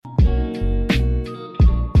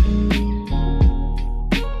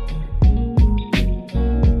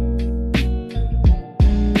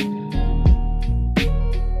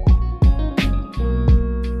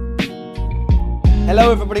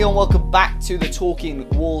everybody, and welcome back to the Talking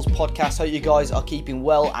Wolves podcast. Hope you guys are keeping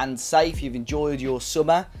well and safe. You've enjoyed your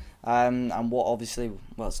summer, and what obviously,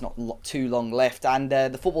 well, it's not too long left, and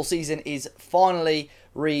the football season is finally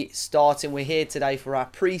restarting. We're here today for our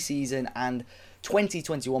pre-season and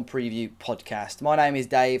 2021 preview podcast. My name is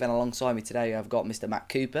Dave, and alongside me today I've got Mr. Matt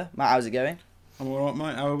Cooper. Matt, how's it going? I'm alright,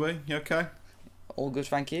 mate. How are we? You okay? All good,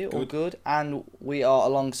 thank you. All good. And we are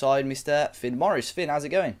alongside Mr. Finn Morris. Finn, how's it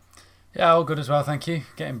going? Yeah, all good as well, thank you.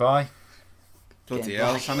 Getting by. Bloody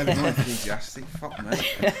hell, I'm never enthusiastic. Fuck me.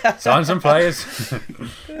 Sign some players.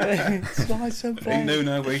 Sign some players.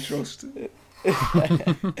 No, we trust.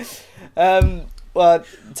 Well,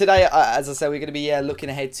 today, as I said, we're going to be looking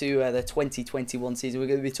ahead to the 2021 season. We're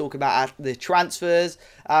going to be talking about the transfers,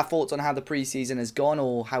 our thoughts on how the pre-season has gone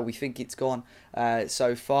or how we think it's gone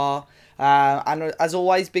so far. And as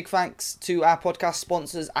always, big thanks to our podcast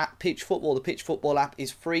sponsors at Pitch Football. The Pitch Football app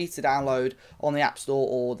is free to download on the App Store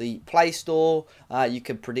or the Play Store. You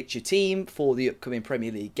can predict your team for the upcoming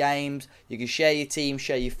Premier League games. You can share your team,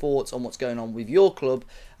 share your thoughts on what's going on with your club.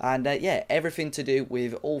 And everything to do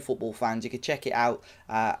with all football fans. You can check it out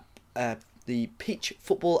the Pitch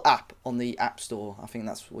Football app on the App Store. I think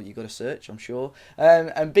that's what you got to search, I'm sure.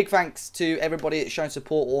 And big thanks to everybody that's shown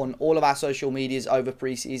support on all of our social medias over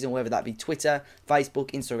pre-season, whether that be Twitter, Facebook,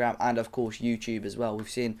 Instagram, and of course YouTube as well. We've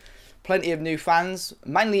seen plenty of new fans,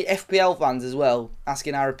 mainly FPL fans as well,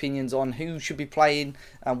 asking our opinions on who should be playing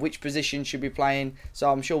and which position should be playing.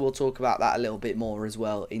 So I'm sure we'll talk about that a little bit more as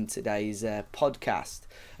well in today's podcast.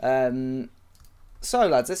 So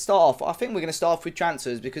lads, let's start off. I think we're going to start off with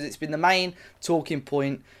transfers because it's been the main talking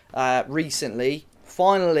point recently.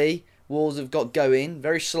 Finally, Wolves have got going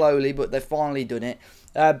very slowly, but they've finally done it.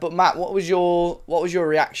 But Matt, what was your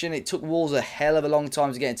reaction? It took Wolves a hell of a long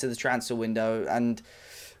time to get into the transfer window, and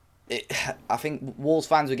I think Wolves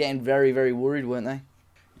fans were getting very, very worried, weren't they?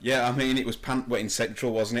 Yeah, I mean, it was pant-wetting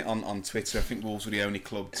central, wasn't it, on Twitter? I think Wolves were the only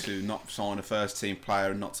club to not sign a first-team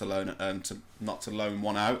player and not to loan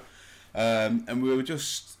one out. And we were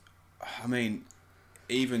just, I mean,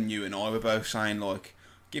 even you and I were both saying, like,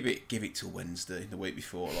 give it till Wednesday, the week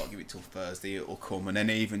before, like, give it till Thursday, it'll come. And then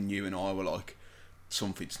even you and I were like,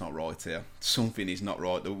 something's not right here. Something is not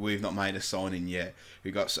right. We've not made a signing yet.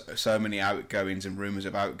 We've got so many outgoings and rumours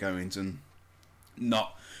of outgoings, and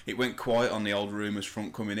it went quiet on the old rumours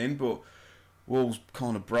front coming in, but Wolves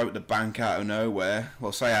kind of broke the bank out of nowhere.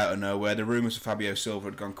 Well, say out of nowhere. The rumours of Fabio Silva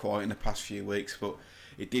had gone quiet in the past few weeks, but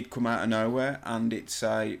it did come out of nowhere, and it's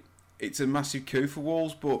a massive coup for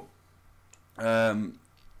Wolves. But I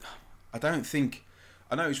know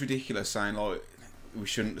it's ridiculous saying like we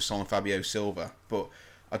shouldn't have signed Fabio Silva, but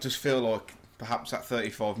I just feel like perhaps that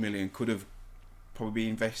 35 million could have probably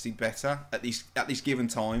been invested better at this given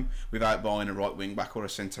time without buying a right wing back or a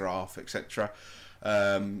centre half, etc.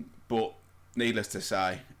 But needless to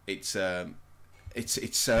say, it's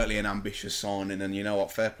certainly an ambitious signing, and you know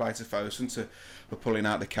what? Fair play to Fosun for pulling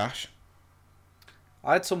out the cash.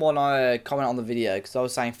 I had someone comment on the video because I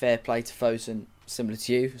was saying fair play to Fosun, similar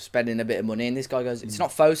to you, spending a bit of money, and this guy goes, "It's not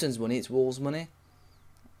Fosun's money, it's Wolves' money."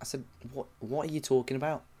 I said, "What are you talking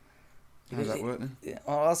about?" How's that work then?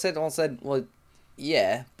 I said, well,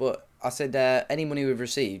 yeah, but I said any money we've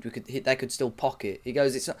received, they could still pocket. He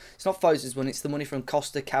goes, it's not Fosun's money, it's the money from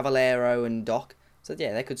Costa, Cavallero, and Doc. I said,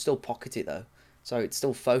 yeah, they could still pocket it though. So it's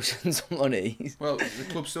still Fosun's money. Well, the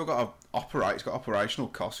club's still got to operate. It's got operational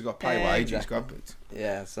costs. It's got to pay wages. Exactly.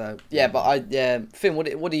 Finn,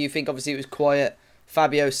 what do you think? Obviously, it was quiet.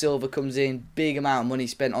 Fabio Silva comes in, big amount of money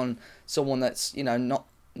spent on someone that's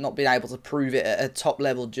not been able to prove it at a top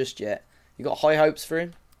level just yet. You got high hopes for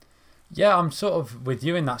him? Yeah, I'm sort of with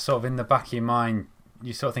you in that, sort of in the back of your mind.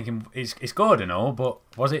 You're sort of thinking, it's good and all, but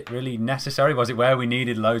was it really necessary? Was it where we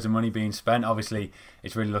needed loads of money being spent? Obviously,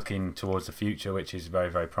 it's really looking towards the future, which is very,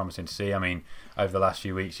 very promising to see. I mean, over the last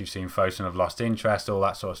few weeks, you've seen Fosun have lost interest, all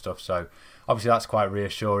that sort of stuff. So, obviously, that's quite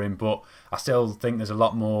reassuring. But I still think there's a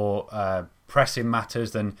lot more pressing matters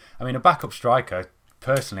than... I mean, a backup striker,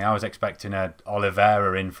 personally, I was expecting a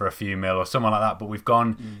Oliveira in for a few mil or someone like that. But we've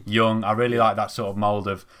gone young. I really like that sort of mould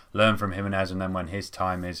of learn from Jimenez, and then when his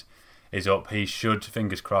time is up, he should,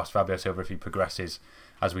 fingers crossed, Fabio Silva, if he progresses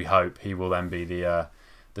as we hope, he will then be the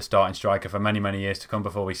starting striker for many, many years to come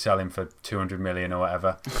before we sell him for 200 million or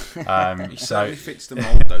whatever. He certainly fits the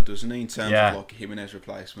mould though, doesn't he, in terms of like a Jimenez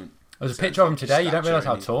replacement? There's a picture of him today. You don't realise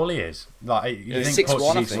how tall he is. Like you think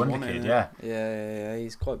Portuguese wonder kid, yeah. Yeah,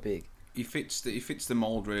 he's quite big. He fits the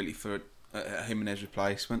mould really for a Jimenez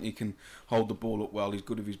replacement. He can hold the ball up well. He's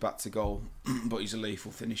good with his back to goal, but he's a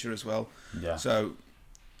lethal finisher as well. Yeah. So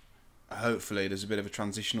hopefully there's a bit of a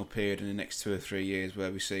transitional period in the next 2 or 3 years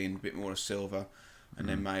where we're seeing a bit more of Silva and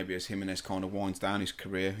then maybe as Jimenez kind of winds down his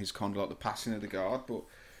career, he's kind of like the passing of the guard. But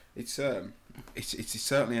it's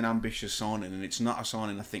certainly an ambitious signing, and it's not a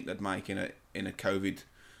signing I think they'd make in a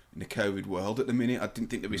COVID world at the minute. I didn't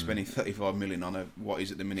think they'd be spending 35 million on what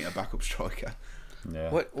is at the minute a backup striker. Yeah.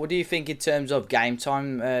 What do you think in terms of game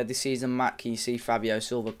time this season, Matt? Can you see Fabio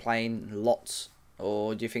Silva playing lots,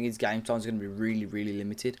 or do you think his game time is going to be really, really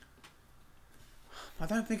limited? I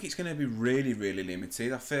don't think it's going to be really, really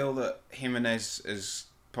limited. I feel that Jimenez is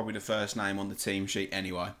probably the first name on the team sheet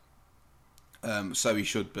anyway, so he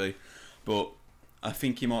should be. But I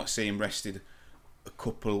think you might see him rested a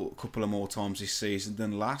couple of more times this season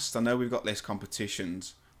than last. I know we've got less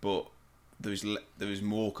competitions, but there is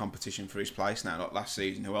more competition for his place now. Like last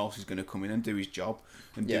season, who else is going to come in and do his job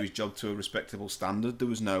do his job to a respectable standard? There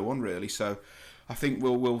was no one really. So I think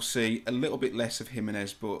we'll see a little bit less of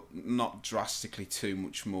Jimenez, but not drastically too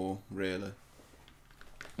much more, really.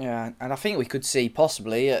 Yeah, and I think we could see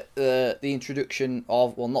possibly the introduction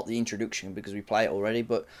of, well, not the introduction because we play it already,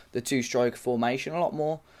 but the two-striker formation a lot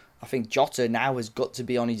more. I think Jota now has got to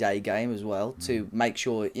be on his A game as well to make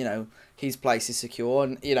sure, his place is secure.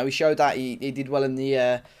 And, he showed that he did well in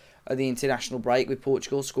the international break with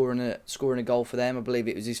Portugal, scoring a goal for them. I believe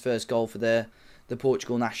it was his first goal for the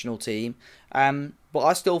Portugal national team. But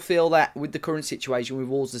I still feel that with the current situation with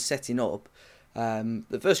Wolves setting up,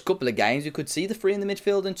 the first couple of games, we could see the three in the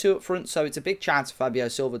midfield and two up front. So it's a big chance for Fabio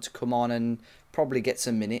Silva to come on and probably get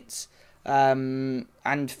some minutes. And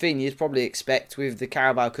Finn, you'd probably expect with the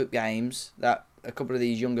Carabao Cup games that a couple of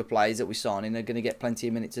these younger players that we're signing are going to get plenty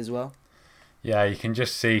of minutes as well. Yeah, you can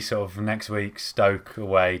just see sort of next week Stoke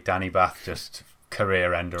away, Danny Bath just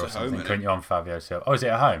career ender or something, couldn't you, on Fabio Silva? Oh, is it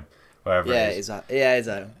at home? Wherever it is. It's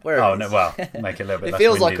home. Make it a little bit it less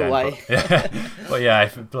feels windy like away. But yeah,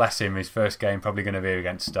 bless him, his first game probably going to be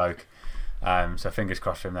against Stoke. So fingers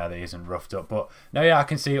crossed for him there that he isn't roughed up. But no, yeah, I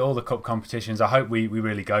can see all the cup competitions. I hope we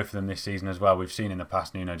really go for them this season as well. We've seen in the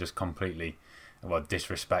past Nuno just completely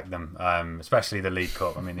disrespect them, especially the League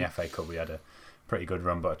Cup. I mean, the FA Cup we had a pretty good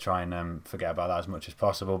run, but I try and forget about that as much as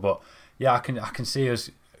possible. But yeah, I can see us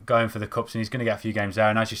going for the cups, and he's going to get a few games there.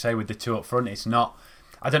 And as you say, with the two up front, it's not.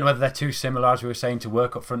 I don't know whether they're too similar, as we were saying, to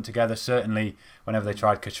work up front together. Certainly, whenever they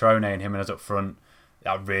tried Catrone and him and us up front,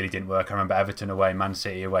 that really didn't work. I remember Everton away, Man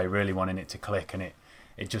City away, really wanting it to click, and it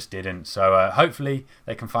just didn't. So hopefully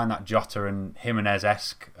they can find that Jota and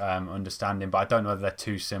Jimenez-esque understanding, but I don't know whether they're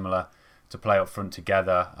too similar to play up front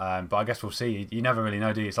together. But I guess we'll see. You never really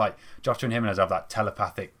know, do you? It's like Jota and Jimenez have that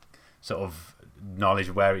telepathic sort of knowledge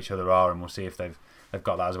of where each other are, and we'll see if they've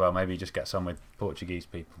got that as well. Maybe just get some with Portuguese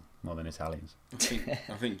people more than Italians.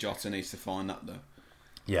 I think Jota needs to find that though.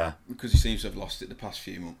 Yeah, because he seems to have lost it the past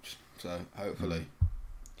few months. So hopefully.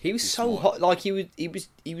 He was so hot, like he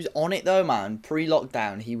was on it though, man.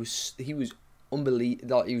 Pre-lockdown, he was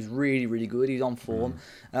unbelievable. Like he was really, really good. He's on form.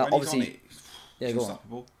 Obviously, yeah, go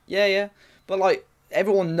on. Yeah. But like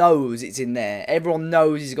everyone knows it's in there. Everyone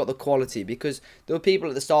knows he's got the quality because there were people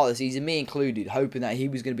at the start of the season, me included, hoping that he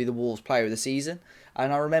was going to be the Wolves player of the season.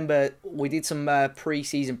 And I remember we did some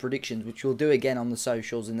pre-season predictions, which we'll do again on the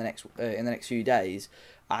socials in the next few days.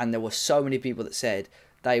 And there were so many people that said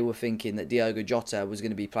they were thinking that Diogo Jota was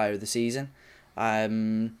going to be player of the season.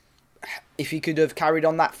 If he could have carried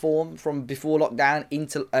on that form from before lockdown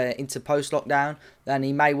into post-lockdown, then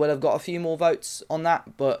he may well have got a few more votes on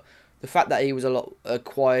that. But the fact that he was a lot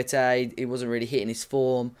quieter, he wasn't really hitting his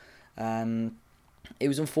form, it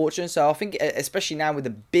was unfortunate. So I think, especially now with the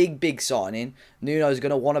big signing, Nuno's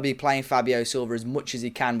going to want to be playing Fabio Silva as much as he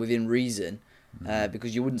can within reason.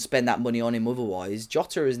 Because you wouldn't spend that money on him otherwise.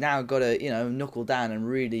 Jota has now got to, knuckle down and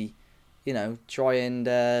really, try and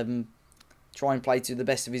play to the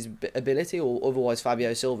best of his ability, or otherwise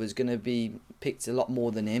Fabio Silva is going to be picked a lot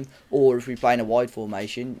more than him. Or if we play in a wide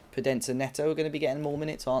formation, Podence and Neto are going to be getting more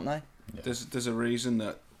minutes, aren't they? Yeah. There's a reason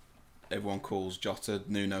that everyone calls Jota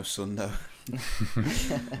Nuno's son, though.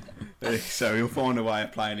 So he'll find a way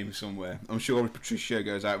of playing him somewhere. I'm sure if Patricio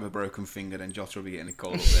goes out with a broken finger, then Jota will be getting a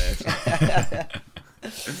call up there.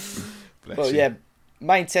 But yeah,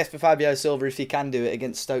 main test for Fabio Silva if he can do it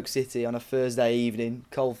against Stoke City on a Thursday evening,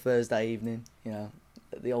 cold Thursday evening.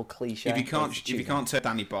 The old cliche. If you can't take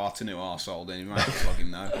Danny Barton to arsehole, then you might have to flog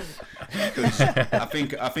him now. Because I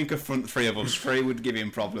think a front three of us three would give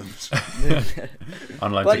him problems.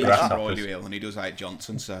 Unlike the Grasshoppers. And he does hate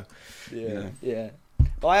Johnson, so yeah.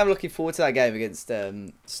 But I am looking forward to that game against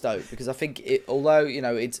Stoke because I think although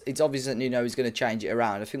it's obvious that Nuno is going to change it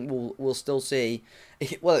around, I think we'll still see.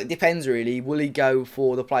 Well, it depends really. Will he go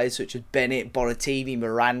for the players such as Bennett, Bonatini,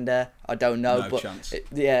 Miranda? I don't know, no chance.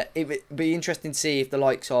 It would be interesting to see if the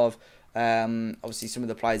likes of Obviously, some of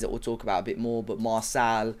the players that we'll talk about a bit more, but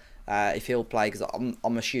Marçal, if he'll play, because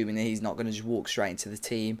I'm assuming that he's not going to just walk straight into the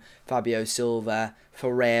team. Fabio Silva,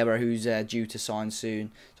 Ferreira, who's due to sign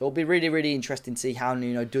soon. So it'll be really, really interesting to see how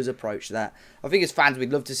Nuno does approach that. I think as fans,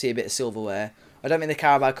 we'd love to see a bit of silverware. I don't think the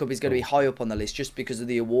Carabao Cup is going to be high up on the list just because of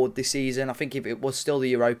the award this season. I think if it was still the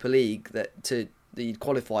Europa League that you'd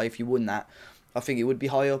qualify if you won that, I think it would be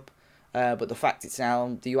high up. But the fact it's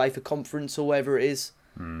now the UEFA Conference or whatever it is,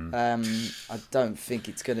 I don't think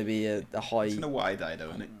it's going to be a high... It's an away day, though,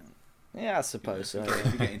 isn't it? Yeah, I suppose so.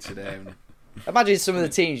 If you get into there... Imagine some of the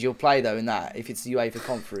teams you'll play, though, in that. If it's the UEFA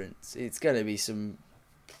Conference, it's going to be some...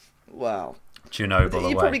 Well... Chernobyl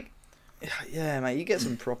away. Probably, yeah, mate, you get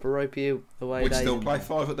some proper ropey away We'd days. still play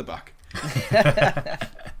 5 at the back.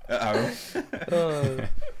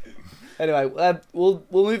 Anyway, we'll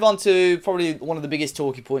move on to probably one of the biggest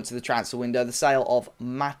talking points of the transfer window, the sale of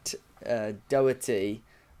Matt Doherty,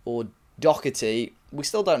 or Doherty. We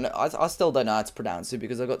still don't know. I still don't know how to pronounce it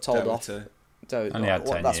because I got told off. Only had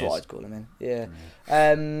 10 that's years. what I'd call him in. Yeah.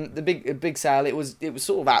 The big sale. It was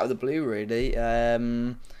sort of out of the blue, really.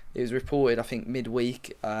 It was reported, I think,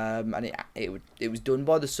 midweek, and it was done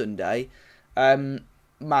by the Sunday.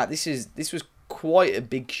 Matt, this was quite a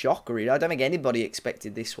big shock, really. I don't think anybody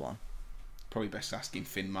expected this one. Probably best asking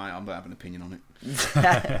Finn, mate. I don't have an opinion on it.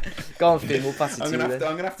 Go on, Finn. We'll pass it to you. I'm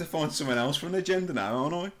gonna have to find someone else for an agenda now,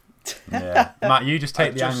 aren't I? Yeah, Matt, you just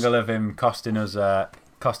take the angle of him costing us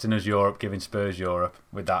Europe, giving Spurs Europe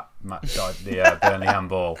with that the Burnley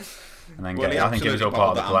handball, and then I think it was all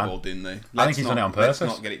part of the plan. Handball, didn't they? I think he's done it on purpose.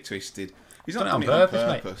 Let's not get it twisted. He's not done it on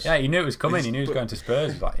purpose, mate. Yeah, he knew it was coming. He knew he was going to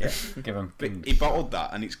Spurs. He's like, yeah, give him. But he bottled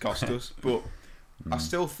that, and it's cost us. But I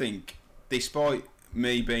still think, despite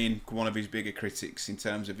me being one of his bigger critics in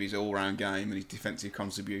terms of his all-round game and his defensive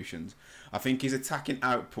contributions, I think his attacking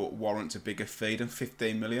output warrants a bigger fee than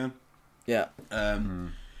 15 million. Yeah.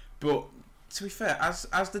 But to be fair,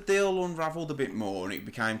 as the deal unravelled a bit more and it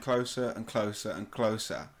became closer and closer and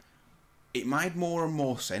closer, it made more and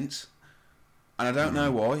more sense. And I don't know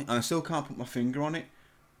why, and I still can't put my finger on it.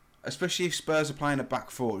 Especially if Spurs are playing a back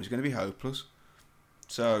four, it's going to be hopeless.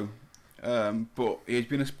 So... but he's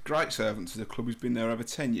been a great servant to the club. He's been there over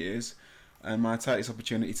 10 years, and I take this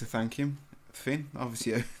opportunity to thank him, Finn.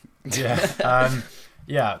 Obviously,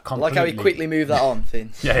 yeah, completely. I like how he quickly moved that on,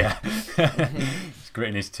 Finn. Yeah. He's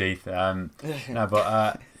gritting his teeth. Yeah,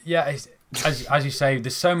 as you say,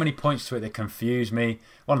 there's so many points to it that confuse me.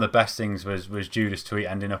 One of the best things was Judas' tweet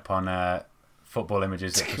ending up on football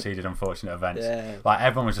images that preceded unfortunate events. Yeah. Like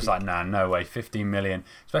everyone was just like, nah, no way, 15 million.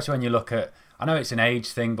 Especially when you look at, I know it's an age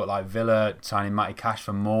thing, but like Villa signing Matty Cash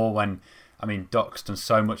for more when, I mean, Doc's done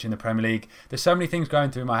so much in the Premier League. There's so many things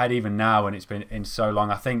going through my head even now, and it's been in so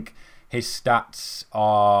long. I think his stats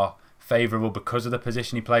are favourable because of the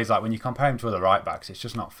position he plays. Like when you compare him to other right backs, it's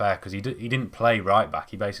just not fair because he didn't play right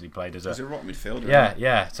back. He basically played as a right midfielder.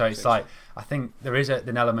 Yeah. So it's like, I think there is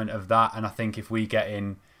an element of that, and I think if we get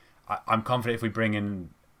in, I'm confident if we bring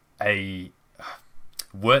in a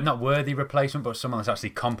not worthy replacement, but someone that's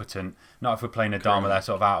actually competent. Not if we're playing Adama, they're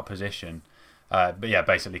sort of out of position. But yeah,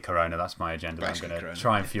 basically Corona. That's my agenda. That I'm going to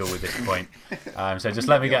try and fuel with this point. So just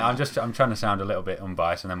let me get. I'm trying to sound a little bit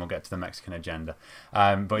unbiased, and then we'll get to the Mexican agenda.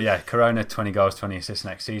 But yeah, Corona, 20 goals, 20 assists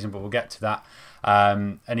next season. But we'll get to that.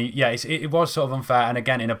 And it was sort of unfair. And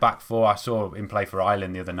again, in a back four, I saw him play for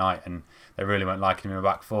Ireland the other night, and they really weren't liking him in a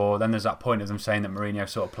back four. Then there's that point of them saying that Mourinho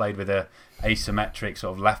sort of played with a asymmetric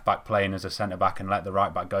sort of left back playing as a centre back and let the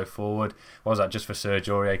right back go forward. Was that just for Serge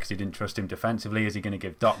Aurier because he didn't trust him defensively? Is he going to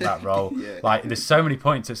give Doc that role? Like there's so many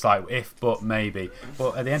points. It's like if, but, maybe.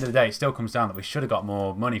 But at the end of the day, it still comes down that we should have got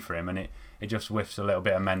more money for him, and it just whiffs a little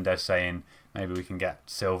bit of Mendes saying maybe we can get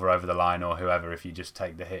Silva over the line or whoever if you just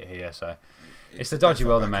take the hit here. So it's the dodgy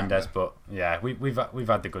world of Mendes, but yeah, we've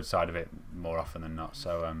had the good side of it more often than not.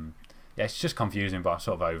 So yeah, it's just confusing, but I'm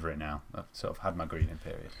sort of over it now. I've sort of had my grieving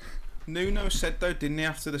period. Nuno said though, didn't he,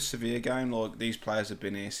 after the Sevilla game, like these players have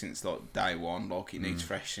been here since like day one, like it needs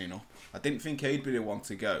freshening up. I didn't think he'd be the one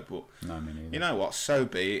to go, but no, me neither. You know what? So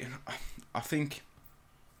be it. I think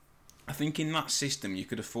in that system you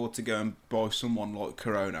could afford to go and buy someone like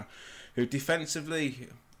Corona, who defensively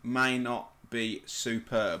may not be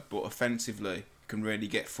superb, but offensively can really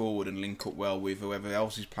get forward and link up well with whoever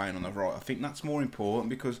else is playing on the right. I think that's more important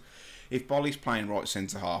because if Bolly's playing right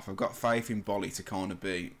centre half, I've got faith in Bolly to kind of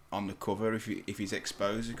be on the cover if he's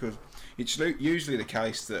exposed, because it's usually the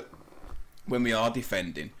case that when we are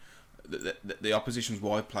defending, the opposition's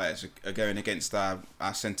wide players are going against our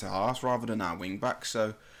centre halves rather than our wing backs.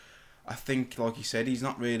 So I think, like you said, he's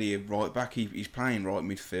not really a right back. He's playing right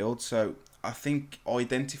midfield. So I think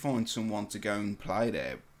identifying someone to go and play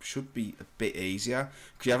there should be a bit easier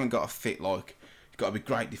because you haven't got to fit like. You've got to be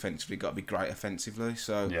great defensively, got to be great offensively.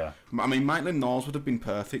 So Yeah. I mean, Maitland-Niles would have been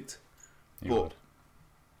perfect. He But would.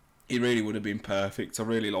 he really would have been perfect. I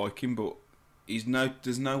really like him, but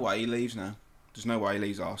there's no way he leaves now. There's no way he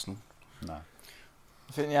leaves Arsenal. No.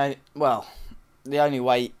 I think the only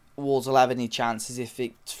way Wolves will have any chance is if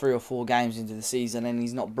it's 3 or 4 games into the season and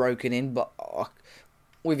he's not broken in. But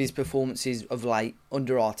with his performances of late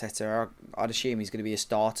under Arteta, I'd assume he's going to be a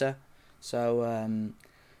starter. So And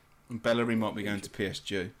Bellerin might be going to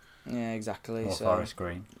PSG. yeah, exactly. Or So Forest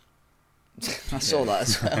Green. I saw that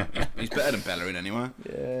as well. He's better than Bellerin anyway.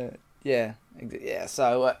 Yeah.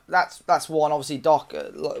 So that's one. Obviously, Doc.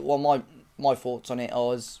 My thoughts on it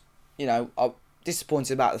was, I'm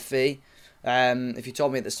disappointed about the fee. If you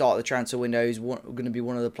told me at the start of the transfer window he's going to be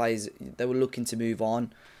one of the players they were looking to move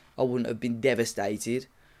on, I wouldn't have been devastated.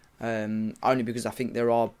 Only because I think there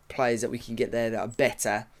are players that we can get there that are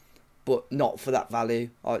better, but not for that value.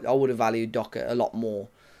 I would have valued Doc a lot more.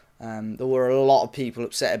 There were a lot of people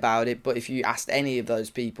upset about it, but if you asked any of those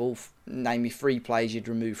people, name me 3 players you'd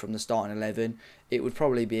remove from the starting 11, it would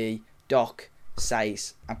probably be Doc,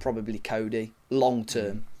 Sace, and probably Cody, long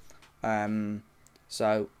term.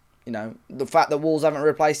 So, the fact that Wolves haven't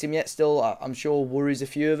replaced him yet still, I'm sure, worries a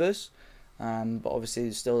few of us. But obviously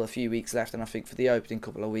there's still a few weeks left, and I think for the opening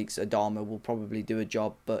couple of weeks, Adama will probably do a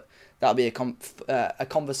job, but that'll be a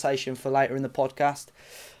conversation for later in the podcast.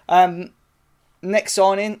 Next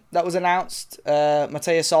signing that was announced,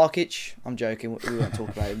 Mateo Sarkic. I'm joking, we won't talk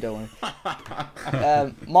about him, don't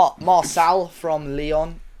we? Marcel from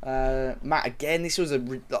Lyon. Matt, again, this was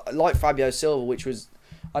like Fabio Silva, which was,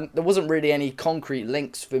 there wasn't really any concrete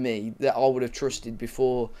links for me that I would have trusted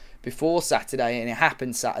before Saturday, and it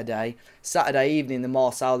happened Saturday. Saturday evening, the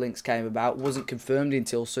Marcel links came about, wasn't confirmed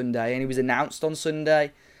until Sunday, and he was announced on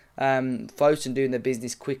Sunday. Fosun doing their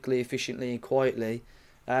business quickly, efficiently, and quietly.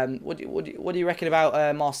 What do you reckon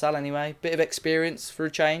about Marcel anyway? Bit of experience for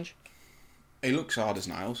a change. He looks hard as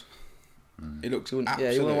nails. He looks absolutely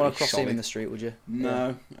yeah, you wouldn't want to cross solid. him in the street, would you?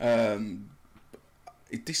 No.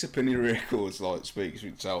 His disciplinary records speaks for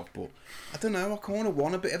itself, but I don't know. I kind of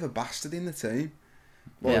want a bit of a bastard in the team.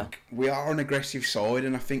 We are an aggressive side,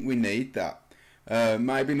 and I think we need that.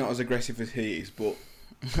 Maybe not as aggressive as he is, but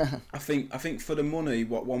I think for the money,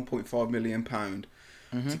 £1.5 million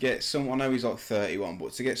to get someone. I know he's like 31,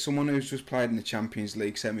 but to get someone who's just played in the Champions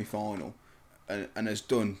League semi-final and has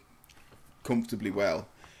done comfortably well,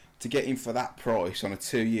 to get him for that price on a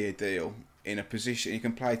 2-year deal in a position he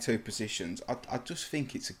can play 2 positions, I just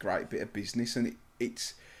think it's a great bit of business, and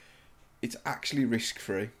it's actually risk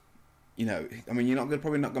free. I mean, you're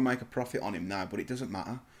probably not going to make a profit on him now, but it doesn't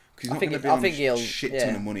matter because he's not going to be on a shit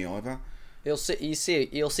ton of money either. You'll see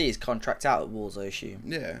his contract out at Wolves, I assume.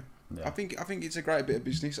 Yeah. I think it's a great bit of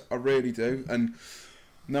business. I really do, and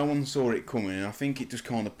no one saw it coming. And I think it just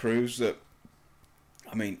kind of proves that.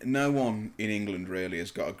 I mean, no one in England really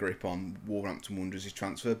has got a grip on Wolverhampton Wanderers'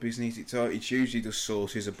 transfer business. It's usually just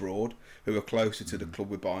sources abroad who are closer to the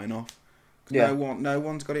club we're buying off. Yeah. No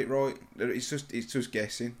one's got it right. It's just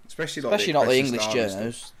guessing, especially not the English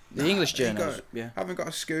journals. The English journals, haven't got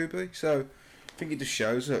a Scooby. So I think it just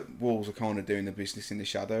shows that Wolves are kind of doing the business in the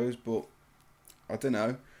shadows. But I don't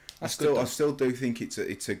know. I still do think it's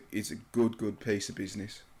a good piece of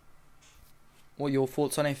business. What are your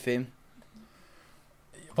thoughts on it, Fim?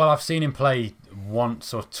 Well, I've seen him play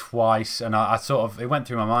once or twice, and I it went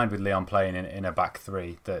through my mind with Lyon playing in a back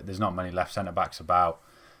 3 that there's not many left centre backs about,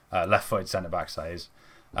 left-footed centre backs that is,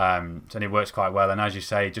 and it works quite well. And as you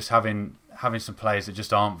say, just having some players that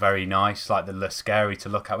just aren't very nice, like they're scary to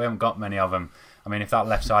look at. We haven't got many of them. I mean, if that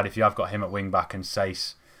left side, if you have got him at wing back and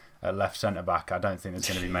Sace at left centre back, I don't think there's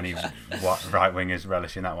going to be many right wingers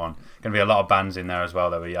relishing that one. Going to be a lot of bans in there as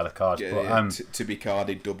well. There were yellow cards. Yeah, but, to be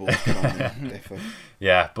carded double. Definitely.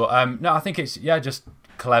 Yeah, but no, I think it's just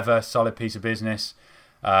clever, solid piece of business.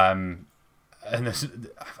 And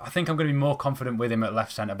I think I'm going to be more confident with him at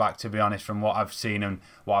left centre back, to be honest, from what I've seen and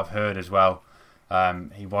what I've heard as well.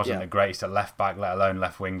 He wasn't the greatest at left back, let alone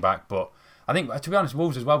left wing back. But I think, to be honest,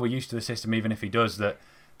 Wolves as well, we're used to the system, even if he does, that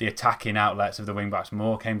the attacking outlets of the wing backs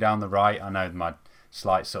more came down the right. I know my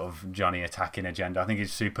slight sort of Johnny attacking agenda. I think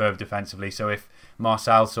he's superb defensively. So if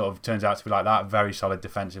Marcel sort of turns out to be like that, very solid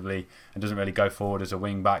defensively, and doesn't really go forward as a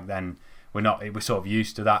wing back, then we're sort of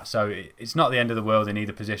used to that. So it's not the end of the world in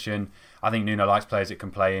either position. I think Nuno likes players that can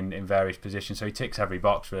play in various positions, so he ticks every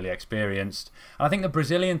box, really experienced. And I think the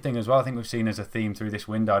Brazilian thing as well, I think we've seen as a theme through this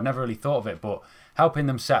window. I'd never really thought of it, but helping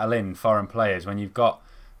them settle in, foreign players, when you've got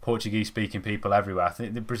Portuguese-speaking people everywhere. I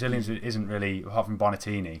think the Brazilians isn't really, apart from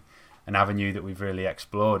Bonatini, an avenue that we've really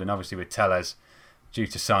explored. And obviously with Telles due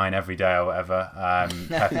to sign every day or whatever.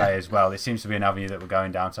 Pepe as well. It seems to be an avenue that we're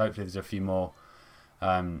going down. So hopefully there's a few more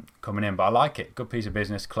coming in. But I like it. Good piece of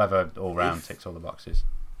business. Clever all round. Ticks all the boxes.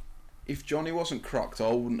 If Johnny wasn't crocked,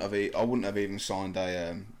 I wouldn't have even signed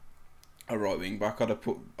a right wing back. I'd have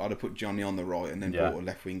put Johnny on the right and then brought a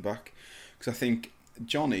left wing back, because I think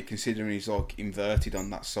Johnny, considering he's like inverted on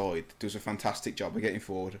that side, does a fantastic job of getting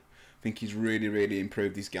forward. I think he's really, really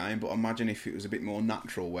improved his game. But imagine if it was a bit more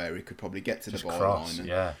natural, where he could probably get to just the ball cross,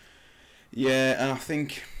 line. Yeah, and I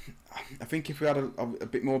think if we had a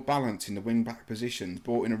bit more balance in the wing back positions,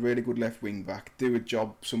 brought in a really good left wing back, do a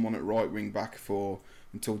job someone at right wing back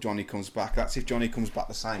until Johnny comes back. That's if Johnny comes back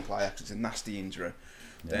the same player, because it's a nasty injury.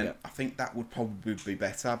 Then I think that would probably be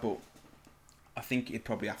better. But I think it'd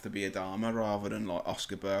probably have to be Adama rather than like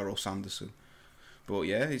Oscar Burr or Sanderson. But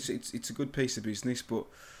yeah, it's a good piece of business. But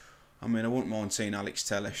I mean, I wouldn't mind seeing Alex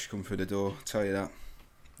Telles come through the door. I'll tell you that.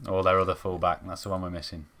 Or their other fullback. That's the one we're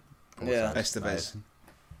missing. Yeah, Estevez.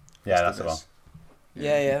 Yeah, that's the one.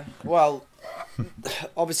 Yeah. Well,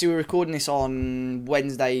 obviously we're recording this on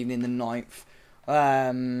Wednesday evening, the 9th.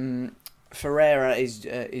 Ferreira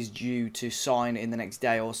is due to sign in the next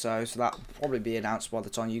day or so that'll probably be announced by the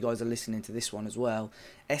time you guys are listening to this one as well.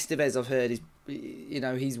 Estevez, I've heard,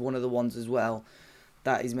 he's one of the ones as well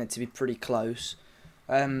that is meant to be pretty close.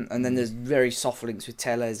 And then there's very soft links with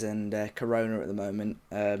Telles and Corona at the moment.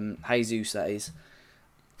 Jesus, that is.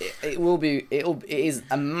 It is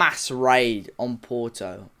a mass raid on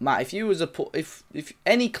Porto. Matt, if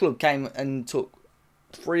any club came and took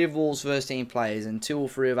 3 of Wolves' first team players and 2 or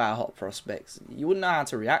 3 of our hot prospects, you wouldn't know how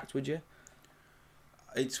to react, would you?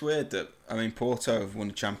 It's weird that, Porto have won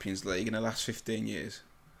the Champions League in the last 15 years.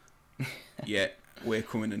 Yet we're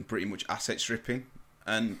coming and pretty much asset stripping,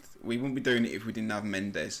 and we wouldn't be doing it if we didn't have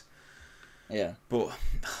Mendes. Yeah. But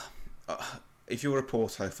if you're a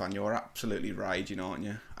Porto fan, you're absolutely raging, aren't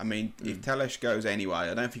you? If Telles goes anyway, I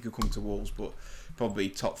don't know if he could come to Wolves, but probably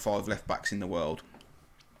top 5 left backs in the world.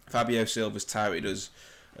 Fabio Silva's touted as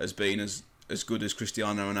being as good as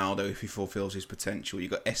Cristiano Ronaldo if he fulfills his potential.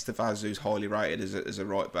 You've got Estevez, who's highly rated as a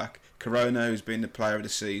right back. Corona, who's been the player of the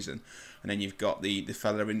season. And then you've got the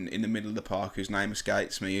fella in the middle of the park whose name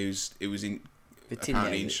escapes me, who was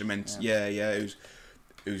apparently instrumental. Yeah,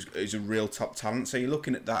 who's a real top talent. So you're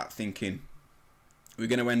looking at that thinking, we're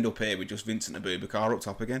going to end up here with just Vincent Aboubakar up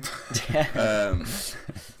top again.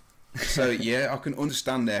 So yeah, I can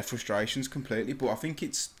understand their frustrations completely, but I think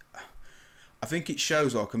it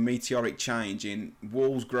shows like a meteoric change in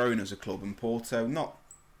Wolves growing as a club and Porto not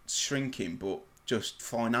shrinking, but just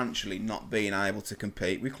financially not being able to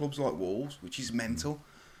compete with clubs like Wolves, which is mental.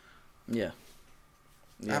 Yeah,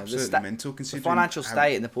 absolutely mental. Considering the financial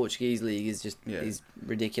state in the Portuguese league is just is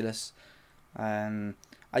ridiculous. I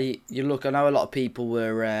know a lot of people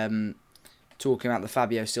were talking about the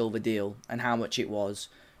Fabio Silva deal and how much it was.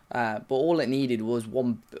 But all it needed was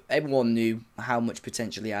everyone knew how much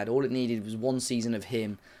potential he had. All it needed was one season of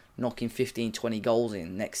him knocking 15, 20 goals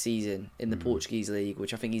in next season in the Portuguese league,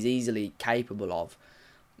 which I think he's easily capable of.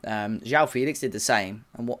 João Felix did the same.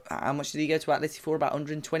 And how much did he go to Atleti for? About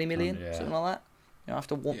 120 million? Something like that?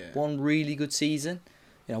 After one really good season.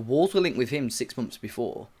 Wolves were linked with him 6 months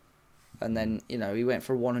before. And then, he went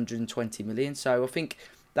for 120 million. So I think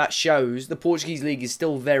that shows the Portuguese league is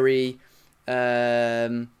still very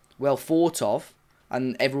well thought of,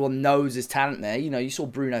 and everyone knows his talent there. You saw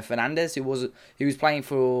Bruno Fernandes, he was playing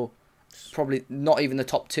for probably not even the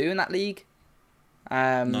top 2 in that league.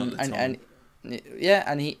 And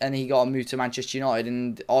he got a move to Manchester United,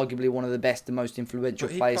 and arguably one of the best and most influential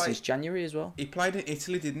players since January as well. He played in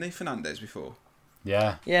Italy, didn't he, Fernandes, before?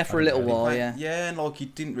 Yeah, for a little while. And he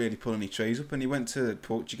didn't really pull any trees up, and he went to the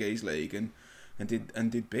Portuguese league and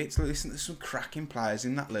did bits. Listen, there's some cracking players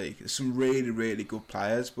in that league. There's some really, really good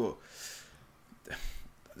players, but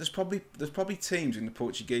there's probably teams in the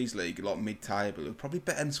Portuguese league, like mid-table, who are probably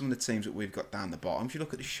better than some of the teams that we've got down the bottom. If you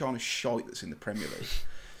look at the shine of shite that's in the Premier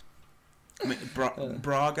League, Braga.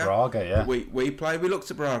 Braga, yeah. We looked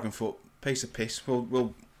at Braga and thought, piece of piss.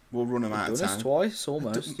 We'll run them out of town. Done us twice,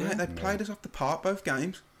 almost. They played us off the park both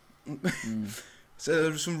games. So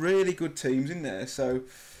there were some really good teams in there. So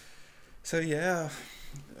yeah,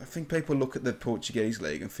 I think people look at the Portuguese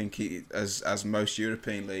league and think as most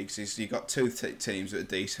European leagues is you got 2 teams that are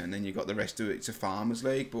decent, and then you got the rest of it. It's a farmers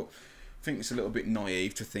league, but I think it's a little bit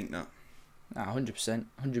naive to think that.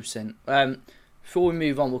 100%. Before we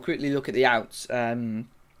move on, we'll quickly look at the outs. Bruno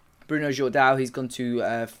Jordão, he's gone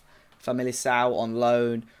to Famalicão on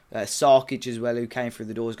loan. Sarkic as well, who came through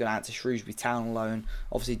the door, has gone out to Shrewsbury Town on loan.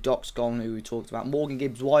 Obviously Doc's gone, who we talked about. Morgan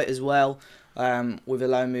Gibbs-White as well. With a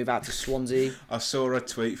loan move out to Swansea. I saw a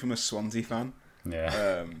tweet from a Swansea fan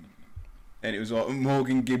Yeah. And it was like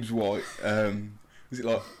Morgan Gibbs White. Was it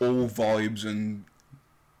like all vibes and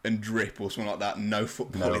drip or something like that? No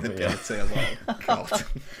football No, in the but yeah. penalty. I was like, oh, God.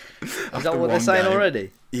 Is that what they're saying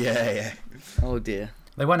already? Yeah. Oh dear.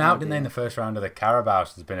 They went out, Oh, didn't they, in dear. the first round of the Carabao?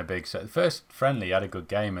 So there's been a big... So the first friendly, he had a good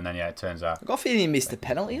game, and then, yeah, it turns out... I got a feeling he missed a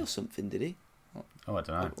penalty or something, did he? Oh, I don't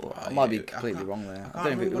know. Or I might be I completely can't- wrong there. I I can't don't know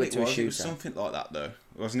if remember it what went it to a was. It was shootout. something like that, though.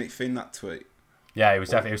 Wasn't it Finn, that tweet? Yeah, it was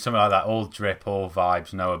definitely... It was something like that. All drip, all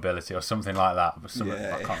vibes, no ability, or something like that. But something,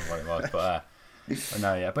 Yeah, I can't remember what it was, but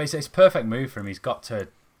no, yeah. But it's a perfect move for him. He's got to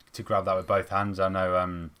grab that with both hands. I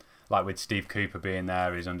know, like with Steve Cooper being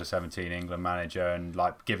there, he's under-17 England manager, and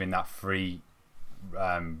like giving that free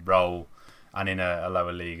role, and in a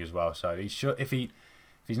lower league as well. So he should, if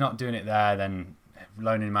he's not doing it there, then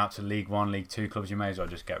loaning him out to League One, League Two clubs, you may as well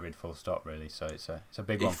just get rid full stop, really. So it's a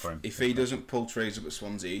big one for him. If he doesn't pull trees up at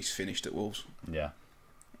Swansea, he's finished at Wolves. Yeah.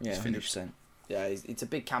 Yeah, He's finished. 100%. Yeah, it's a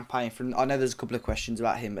big campaign from. I know there's a couple of questions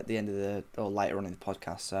about him at the end of or later on in the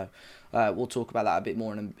podcast, so we'll talk about that a bit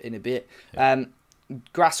more in a bit. Yeah.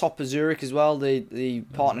 Grasshopper Zurich as well. The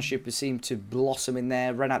partnership has seemed to blossom in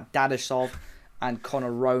there. Renat Dadashov and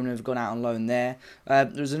Conor Ronan have gone out on loan there.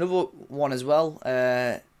 There's another one as well.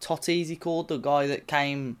 Totti, is he called, the guy that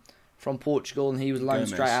came from Portugal, and he was loaned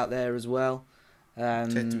Gomez. straight out there as well.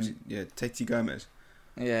 Teti Gomez.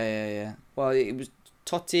 Yeah. Well, it was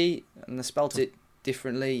Totti, and they spelt it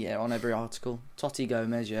differently on every article. Totti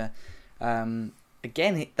Gomez, yeah.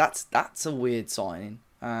 Again, that's a weird signing.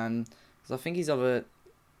 'Cause I think he's of a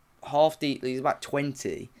half deep. He's about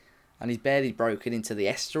 20, and he's barely broken into the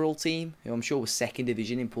Estoril team, who I'm sure was second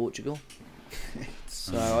division in Portugal.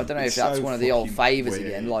 So I don't know if It's that's so one of the old fucking favours weird.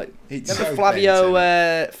 again. Like, It's remember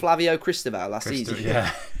so Flavio Cristobal last season?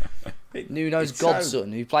 Yeah. Nuno's It's so-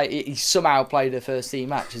 godson, who he somehow played a first team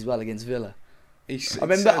match as well against Villa. I It's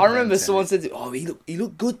remember so someone Ben said, "Oh, he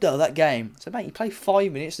looked good though that game." So mate, he played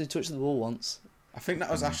 5 minutes and touched the ball once. I think that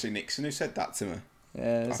was Ashley Nixon who said that to me. Yeah, I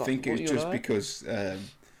it's like, think it what was are you just like?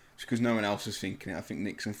 because no one else was thinking it. I think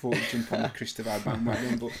Nixon thought he'd jump on the Cristobal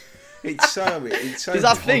bandwagon, but it's so Is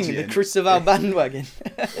that thing dodgy the and- Cristobal bandwagon?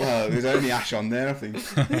 Well, there's only Ash on there, I think.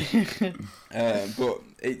 But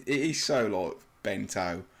it is so like bent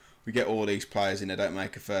out. We get all these players in, they don't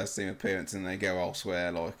make a first team appearance, and they go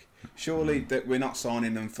elsewhere. Like, surely that we're not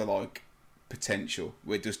signing them for like potential.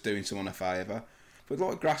 We're just doing someone a favour. But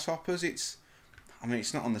like Grasshoppers, it's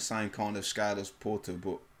not on the same kind of scale as Porto,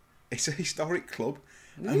 but it's a historic club.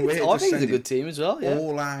 And we're I just think it's a sending good team as well. Yeah.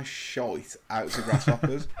 all our shite out to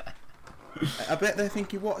Grasshoppers. I bet they're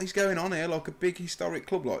thinking, what is going on here? Like a big historic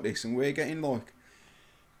club like this, and we're getting like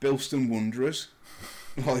Bilston Wanderers.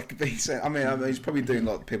 Like being sent. I mean, he's probably doing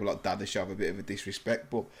like people like Dadashov a bit of a disrespect,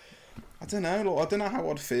 but I don't know. Like, I don't know how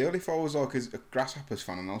I'd feel if I was like a Grasshoppers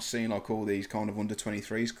fan and I was seeing like all these kind of under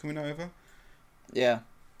 23s coming over. Yeah.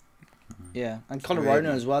 And Conor weird, Ronan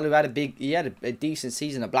man. as well, who had a decent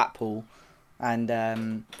season at Blackpool,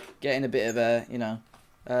 and getting a bit of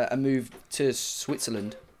a move to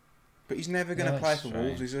Switzerland. But he's never going to Yeah, play it's for strange.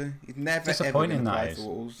 Wolves, is he? He's never ever going Disappointing to that play is. for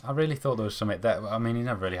Wolves. I really thought there was something that. I mean, he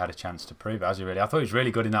never really had a chance to prove it, has he? Really, I thought he was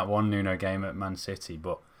really good in that one Nuno game at Man City,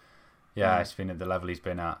 but yeah, it's been at the level he's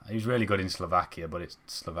been at. He was really good in Slovakia, but it's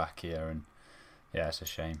Slovakia, and yeah, it's a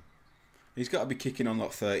shame. He's got to be kicking on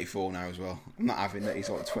like 34 now as well. I'm not having that. He's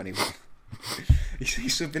like 21. he's been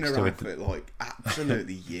Still around with for like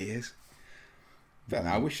absolutely years. But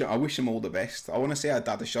I wish him all the best. I want to see how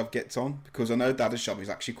Dadashov gets on, because I know Dadashov is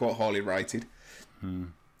actually quite highly rated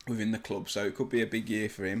within the club, so it could be a big year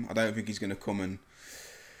for him. I don't think he's going to come and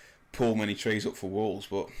pull many trees up for Wolves,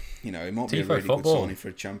 but you know, it might be a Tifo really good Football signing for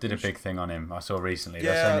a did championship. a big thing on him. I saw recently. Yeah,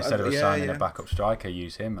 They're saying instead of us signing yeah. a backup striker,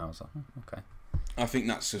 use him. I was like, okay. I think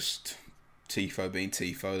that's just Tifo being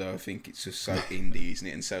Tifo, though. I think it's just so indie, isn't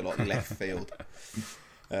it, and so like left field.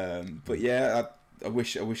 But yeah, I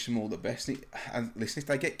wish them all the best. And listen, if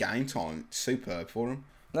they get game time, it's superb for them.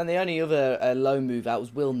 And then the only other loan move out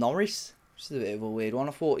was Will Norris, which is a bit of a weird one.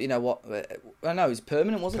 I thought, you know what? I know it was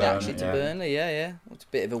permanent, wasn't it? Actually, to Permanent, Burnley, yeah. It's a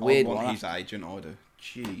bit of a weird I want one. his agent, I do.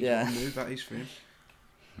 Gee, Yeah. what a move that is for him.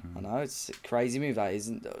 I know it's a crazy move. That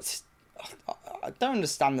isn't. I don't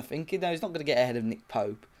understand the thinking though. He's not going to get ahead of Nick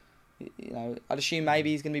Pope. You know, I'd assume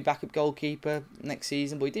maybe he's going to be backup goalkeeper next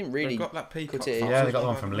season, but he didn't really. They've got that Peacock cut it in. Farrell. Yeah, they got the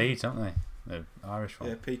one from Leeds, haven't they? The Irish one.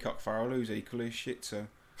 Yeah, Peacock Farrell, who's equally as shit, so...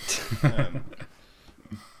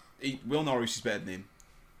 Will Norris is better than him.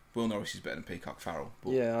 Will Norris is better than Peacock Farrell.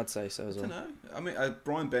 But Yeah, I'd say so as I don't well. know. I mean,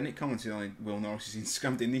 Brian Bennett commented on Will Norris's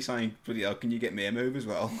Instagram, didn't he, saying, bloody hell, can you get me a move as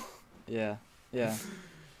well? Yeah. I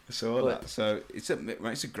saw But- that. So it's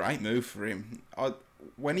a great move for him.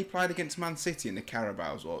 when he played against Man City in the Carabao,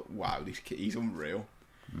 I was like, wow, this kid, he's unreal.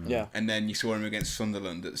 Yeah. And then you saw him against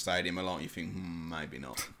Sunderland at the stadium a lot, you think, maybe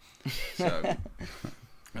not. So,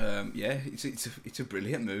 yeah, it's a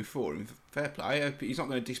brilliant move for him. Fair play. I hope he's not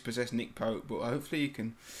going to dispossess Nick Pope, but hopefully he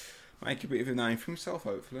can make a bit of a name for himself,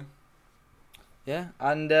 hopefully. Yeah,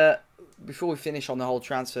 and before we finish on the whole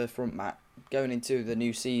transfer front, Matt, going into the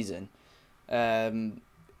new season,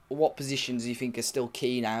 what positions do you think are still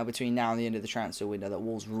key now between now and the end of the transfer window that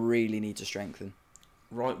Wolves really need to strengthen?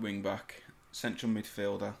 Right wing back, central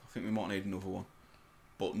midfielder. I think we might need another one,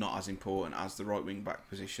 but not as important as the right wing back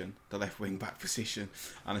position, the left wing back position,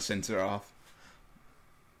 and a centre half.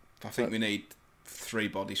 I think we need 3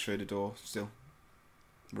 bodies through the door still.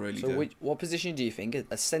 Really do. What position do you think?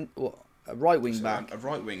 A right wing back? A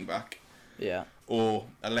right wing back. Yeah. Or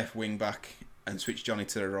a left wing back and switch Johnny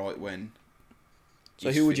to the right when.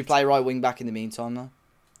 So who would you play right wing back in the meantime, though?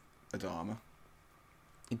 Adama.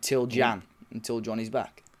 Until Johnny's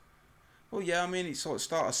back. Well, yeah, I mean, it's like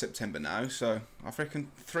start of September now, so I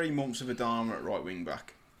reckon 3 months of Adama at right wing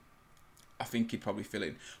back. I think he'd probably fill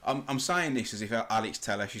in. I'm saying this as if Alex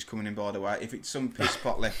Telles is coming in, by the way. If it's some piss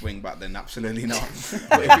pot left wing back, then absolutely not.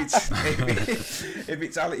 But if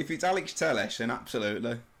it's Alex Telles, then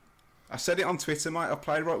absolutely. I said it on Twitter, mate. I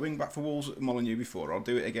played right wing back for Wolves at Molineux before. I'll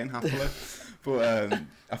do it again happily. But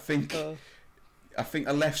I think a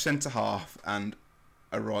left centre half and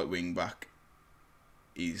a right wing back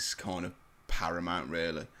is kind of paramount,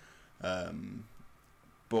 really.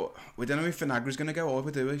 But we don't know if Vinagra's going to go over,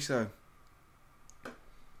 do we? So.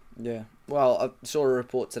 Yeah. Well, I saw a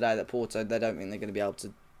report today that Porto, they don't think they're going to be able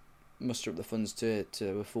to muster up the funds to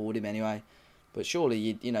afford him anyway. But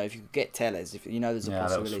surely, you know, if you could get Telles, if you know there's a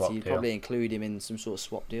possibility, you'd probably include him in some sort of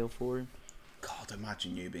swap deal for him. God,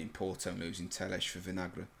 imagine you being Porto and losing Telles for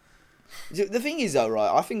Vinagre. The thing is, though,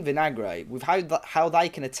 right, I think Vinagre, with how they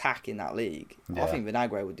can attack in that league, I think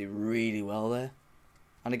Vinagre would do really well there.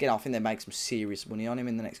 And again, I think they make some serious money on him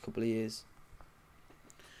in the next couple of years.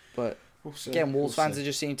 But again, Wolves fans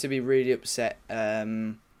just seem to be really upset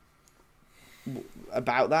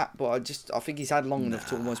about that. But I think he's had long enough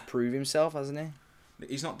to almost prove himself, hasn't he?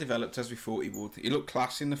 He's not developed as we thought he would. He looked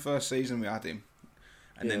class in the first season we had him.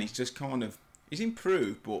 And then he's just kind of... He's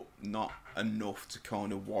improved, but not enough to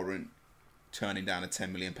kind of warrant turning down a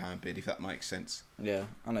 £10 million bid, if that makes sense. Yeah,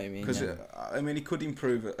 I know what you mean. Because, I mean, he could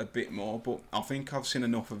improve a bit more, but I think I've seen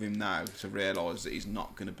enough of him now to realise that he's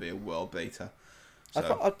not going to be a world beater.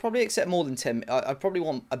 So, I'd probably accept more than 10. I'd probably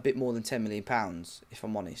want a bit more than £10 million, if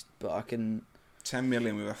I'm honest. But I can... 10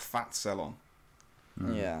 million with a fat sell on.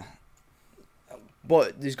 Yeah.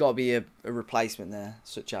 But there's got to be a replacement there,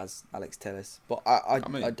 such as Alex Telles. But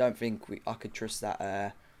I don't think I could trust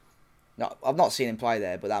that. No, I've not seen him play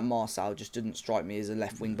there, but that Marcel just didn't strike me as a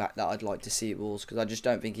left wing back that I'd like to see at Wolves, because I just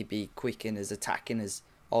don't think he'd be quick and as attacking as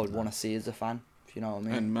I would want to see as a fan. If you know what I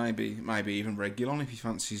mean. And maybe even Reguilon if he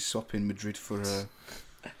fancies swapping Madrid for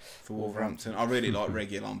Wolverhampton. I really like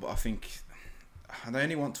Reguilon, but I think they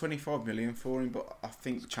only want 25 million for him. But I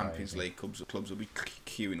think Champions League clubs will be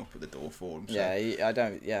queuing up at the door for him. So. Yeah, I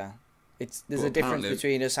don't. Yeah, there's a difference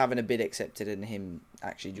between us having a bid accepted and him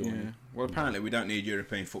actually joining. Yeah. Well, apparently we don't need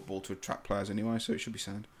European football to attract players anyway, so it should be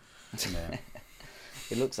sound. Yeah.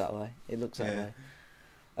 It looks that way. way.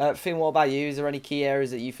 Finn, what about you? Is there any key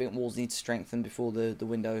areas that you think Wolves need to strengthen before the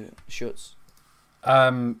window shuts?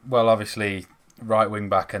 Well, obviously, right wing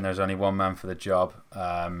back, and there's only one man for the job.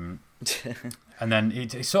 And then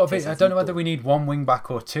it's sort of, I don't know whether we need one wing back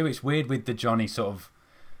or two. It's weird with the Johnny sort of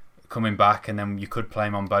coming back, and then you could play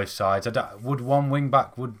him on both sides. Would one wing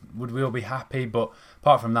back, would we all be happy? But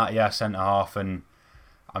apart from that, yeah, centre half. And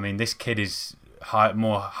I mean, this kid is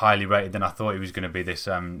more highly rated than I thought he was going to be, this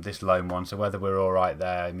lone one. So whether we're all right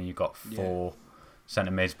there, I mean, you've got 4 centre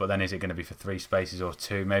mids, but then is it going to be for 3 spaces or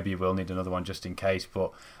 2? Maybe you will need another one just in case,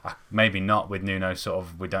 but maybe not with Nuno. Sort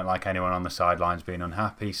of, we don't like anyone on the sidelines being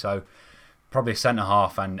unhappy, so probably a centre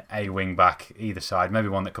half and a wing back either side. Maybe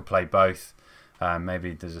one that could play both.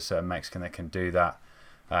 Maybe there's a certain Mexican that can do that.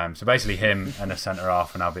 So basically him and a centre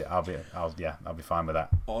half, and I'll be fine with that.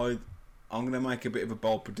 I'm going to make a bit of a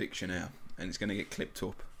bold prediction here, and it's going to get clipped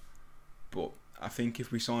up. But I think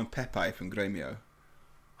if we sign Pepe from Grêmio,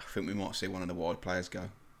 I think we might see one of the wide players go.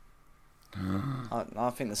 I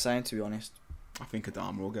think the same, to be honest. I think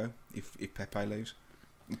Adama will go if Pepe leaves.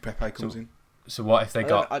 If Pepe comes in. So what if they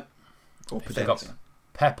got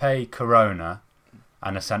Pepe, Corona,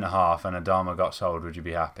 and a centre half, and Adama got sold? Would you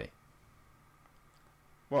be happy?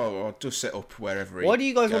 Well, I'll just set up wherever he Why do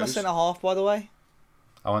you guys goes. want a centre half, by the way?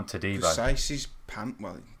 I want Todibo. Saisi's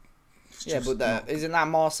Yeah, just but not- isn't that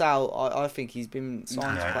Marcel? I think he's been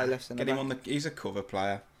signed to Nah. play left centre Get him back. on the. He's a cover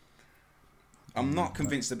player. I'm not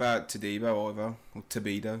convinced about Todibo either, or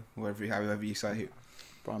Tobido, however you say it.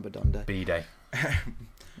 Brian Badonde. B-Day.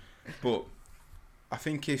 But I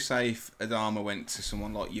think if Adama went to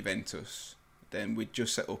someone like Juventus, then we'd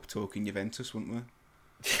just set up talking Juventus, wouldn't we?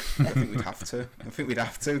 I think we'd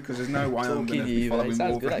have to because there's no way I'm Talking going to be Juve, following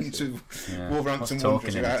sounds good, Wolverhampton, Yeah. Wolverhampton What's Wanderers talking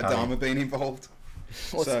in without Italian? Adama being involved.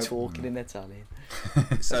 What's So- talking in Italian?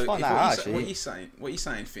 So find if that out, what actually. you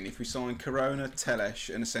saying, Finn? If we sign Corona,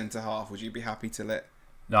 Telesh, and a centre half, would you be happy to let?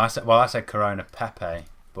 No, I said Corona, Pepe,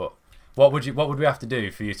 but what would we have to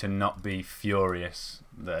do for you to not be furious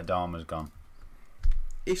that Adama's gone?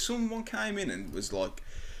 If someone came in and was like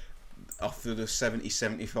offered us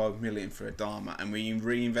 75 million for Adama and we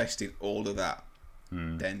reinvested all of that,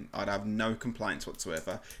 then I'd have no complaints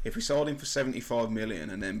whatsoever. If we sold him for 75 million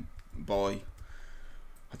and then buy,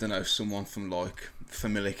 I don't know, someone from like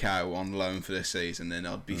Famalicão on loan for the season, then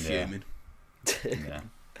I'd be Yeah. fuming Yeah.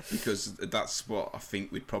 because that's what I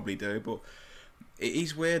think we'd probably do. But it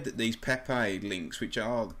is weird that these Pepe links, which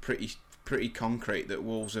are pretty concrete, that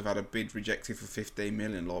Wolves have had a bid rejected for 15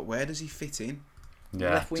 million. Like, where does he fit in?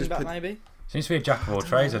 Yeah. Left wing Just back put- maybe. Seems to be a jack of all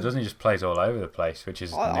trades, though, doesn't he? Just plays all over the place, which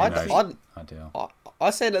is I'd- ideal. I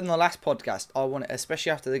said in the last podcast, I want,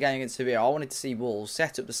 especially after the game against Sevilla, I wanted to see Wolves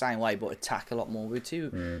set up the same way but attack a lot more. We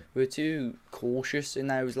were too cautious in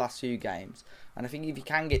those last few games, and I think if you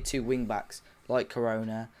can get two wing backs like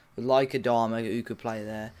Corona, like Adama who could play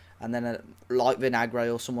there, and then like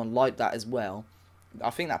Vinagre or someone like that as well, I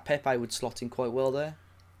think that Pepe would slot in quite well there.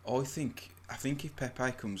 I think if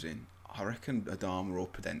Pepe comes in, I reckon Adama or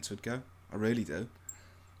Podence would go. I really do.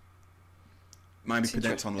 Maybe It's Podence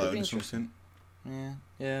interesting. on It'd loan be or interesting. something.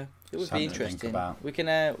 Yeah, it would Something be to think interesting. about. We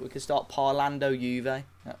can start Parlando Juve.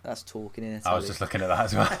 That's talking in Italian. I was just looking at that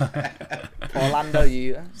as well. Parlando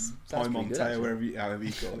Juve. Sounds pretty good, Piemonte, actually. however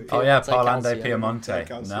you call it. Oh yeah, Piemonte Parlando Calcio.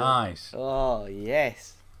 Piemonte. Nice. Oh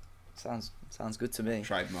yes, sounds good to me.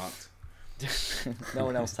 Trademarked. No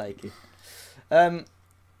one else take it.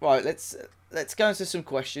 Right, let's go into some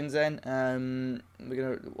questions then.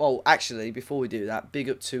 Actually, before we do that, big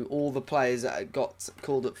up to all the players that got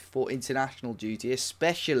called up for international duty,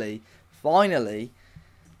 especially finally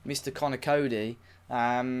Mr. Connor Cody.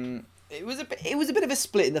 It was a bit of a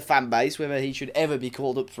split in the fan base whether he should ever be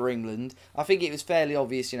called up for England. I think it was fairly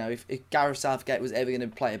obvious, if Gareth Southgate was ever going to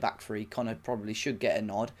play a back three, Connor probably should get a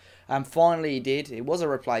nod. And finally he did. It was a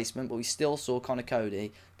replacement, but we still saw Connor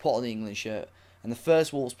Cody put on the England shirt, and the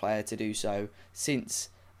first Wolves player to do so since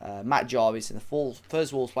Matt Jarvis, and the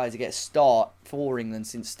first Wolves player to get a start for England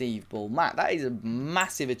since Steve Bull. Matt, that is a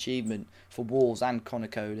massive achievement for Wolves and Connor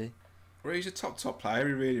Cody. Well, he's a top player.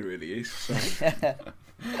 He really, really is. So.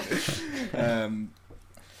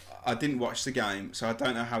 I didn't watch the game, so I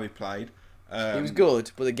don't know how he played. He was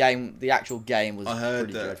good, but the actual game was. I heard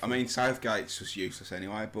pretty that. dreadful. I mean, Southgate's just useless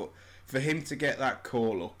anyway. But for him to get that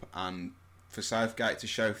call up, and for Southgate to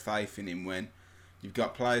show faith in him when you've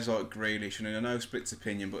got players like Grealish, and I know splits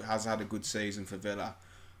opinion, but has had a good season for Villa,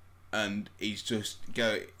 and he's just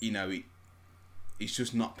he's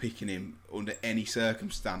just not picking him under any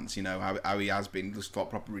circumstance. How he has been, just got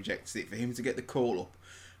proper rejected it. For him to get the call up,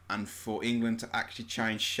 and for England to actually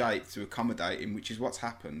change shape to accommodate him, which is what's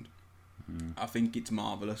happened. I think it's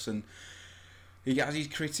marvellous, and he has his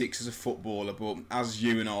critics as a footballer, but as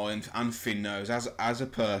you and I and Finn knows, as a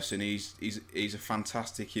person, he's a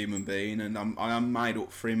fantastic human being, and I am made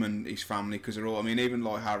up for him and his family, because they're all. I mean, even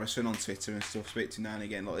like Harrison on Twitter and stuff, speak to now and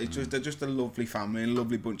again. Like they're just a lovely family and a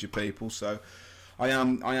lovely bunch of people. So I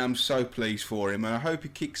am so pleased for him, and I hope he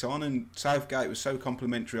kicks on. And Southgate was so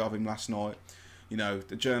complimentary of him last night.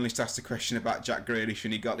 The journalist asked a question about Jack Grealish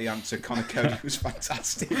and he got the answer. Connor Cody was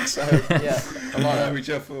fantastic. So Yeah, I like that. which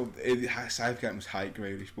I thought Southgate must hate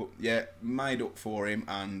Grealish, but yeah, made up for him,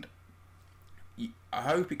 and I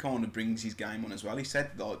hope he kind of brings his game on as well. He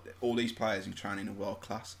said that all these players in training are world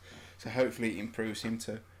class, so hopefully it improves him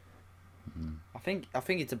too. I think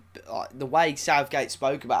it's the way Southgate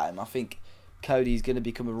spoke about him. I think Cody's going to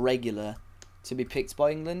become a regular to be picked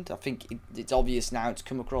by England. I think it's obvious now. It's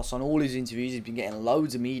come across on all his interviews. He's been getting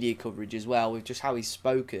loads of media coverage as well with just how he's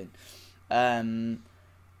spoken.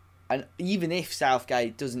 And even if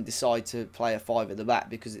Southgate doesn't decide to play a five at the back,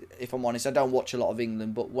 because if I'm honest, I don't watch a lot of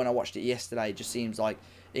England, but when I watched it yesterday, it just seems like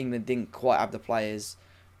England didn't quite have the players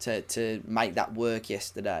to make that work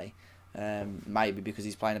yesterday. Maybe because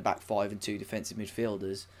he's playing a back five and two defensive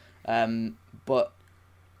midfielders. But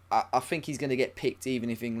I think he's going to get picked even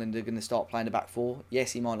if England are going to start playing a back four.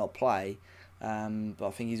 Yes, he might not play, But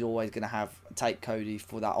I think he's always going to take Cody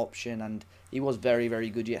for that option, and he was very, very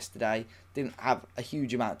good yesterday. Didn't have a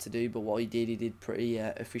huge amount to do, but what he did pretty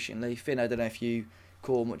efficiently. Finn, I don't know if you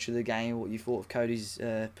caught much of the game, what you thought of Cody's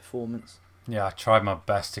performance. Yeah, I tried my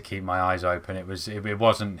best to keep my eyes open. It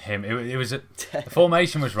wasn't him. It was the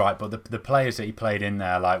formation was right, but the players that he played in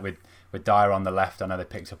there, like with Dyer on the left, I know they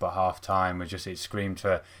picked up at half time. It screamed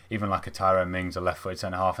for even like a Tyrone Mings, a left-footed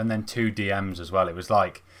centre half, and then 2 DMs as well. It was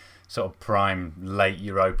like sort of prime late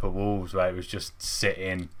Europa Wolves, where it was just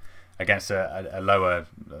sitting against a lower,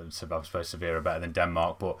 I suppose Sevilla are better than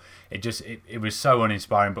Denmark, but it was so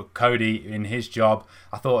uninspiring. But Cody, in his job,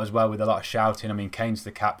 I thought as well, with a lot of shouting. I mean, Kane's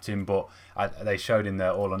the captain, but they showed in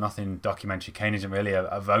the All or Nothing documentary, Kane isn't really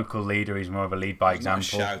a vocal leader. He's more of a lead by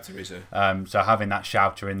example. Not a shouter, is he? So having that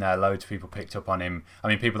shouter in there, loads of people picked up on him. I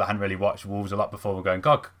mean, people that hadn't really watched Wolves a lot before were going,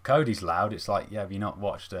 God, Cody's loud. It's like, yeah, have you not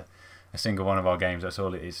watched a single one of our games? That's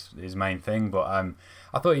all it is, his main thing. But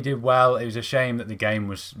I thought he did well. It was a shame that the game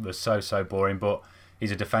was so boring, but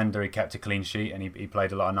he's a defender. He kept a clean sheet, and he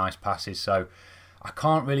played a lot of nice passes. So I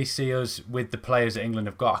can't really see us, with the players that England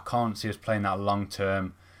have got, I can't see us playing that long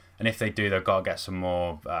term. And if they do, they've got to get some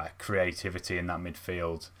more creativity in that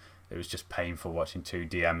midfield. It was just painful watching 2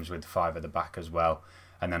 DMs with 5 at the back as well,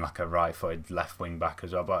 and then like a right-footed left wing back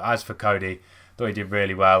as well. But as for Cody, I thought he did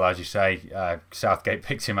really well. As you say, Southgate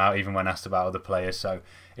picked him out even when asked about other players. So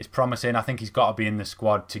it's promising. I think he's got to be in the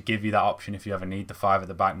squad to give you that option if you ever need the 5 at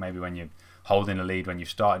the back, maybe when you're holding a lead, when you've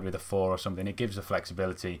started with a 4 or something. It gives the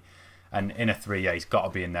flexibility. And in a 3, yeah, he's got to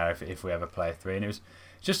be in there if we ever play a 3. And it was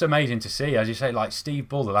just amazing to see. As you say, like Steve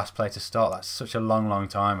Bull, the last player to start, that's such a long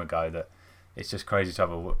time ago that it's just crazy to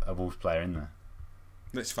have a Wolves player in there.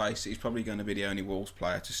 Let's face it, he's probably going to be the only Wolves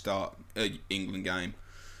player to start an England game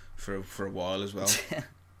for a while as well.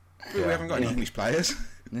 We haven't got any English players.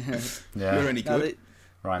 Yeah. We're any good.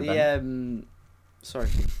 Ryan Bennett. Sorry.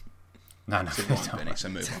 No, Ryan Bennett, so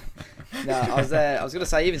move on. No, I was going to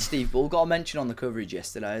say, even Steve Bull got a mention on the coverage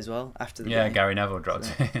yesterday as well after the game. Gary Neville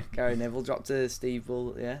dropped it. Gary Neville dropped to Steve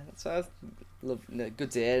Bull, yeah. So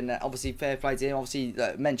good to hear, and obviously fair play to him. Obviously,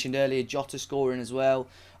 mentioned earlier, Jota scoring as well.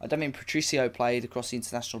 I don't mean Patricio played across the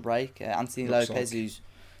international break. Anthony Lopez, who's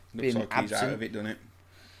been like absent. He's out of it, doesn't it?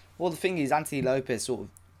 Well, the thing is, Anthony Lopez sort of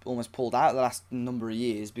almost pulled out the last number of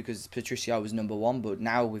years because Patricio was number 1, but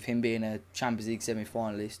now with him being a Champions League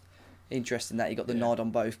semi-finalist, interesting that he got the nod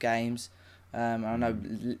on both games. I know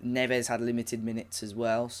Neves had limited minutes as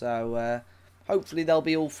well, so hopefully they'll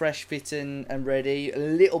be all fresh, fit and ready. A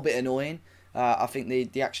little bit annoying. I think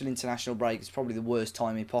the actual international break is probably the worst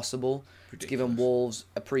timing possible. Ridiculous. It's given Wolves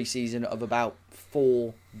a pre-season of about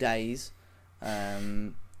 4 days,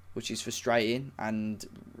 which is frustrating, and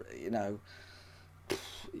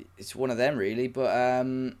it's one of them really. But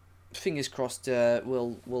fingers crossed,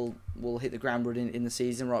 we'll hit the ground running in the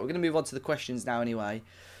season. Right, we're going to move on to the questions now. Anyway,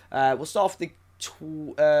 we'll start off the.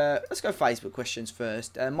 Let's go Facebook questions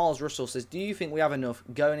first. Miles Russell says, do you think we have enough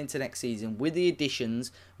going into next season with the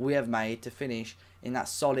additions we have made to finish in that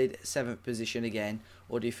solid 7th position again,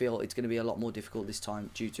 or do you feel it's going to be a lot more difficult this time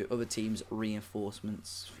due to other teams'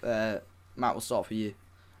 reinforcements? Matt, we'll start for you.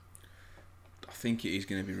 I think it is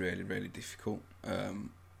going to be really, really difficult.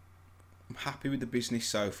 I'm happy with the business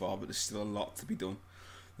so far, but there's still a lot to be done.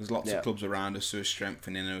 There's lots of clubs around us who are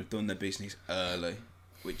strengthening and have done their business early,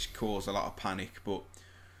 which caused a lot of panic. But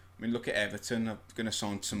I mean, look at Everton. They're going to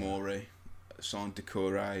sign Tomori, sign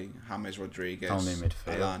Doucouré, James Rodriguez, Only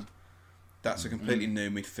midfield. Elan. That's a completely new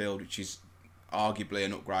midfield, which is arguably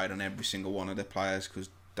an upgrade on every single one of their players, because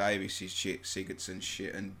Davies is shit, Sigurdsson's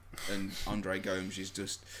shit, and Andre Gomes is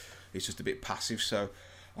just a bit passive. So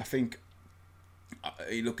I think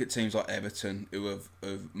you look at teams like Everton who have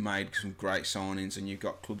made some great signings, and you've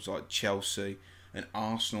got clubs like Chelsea and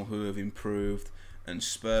Arsenal who have improved. And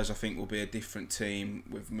Spurs, I think, will be a different team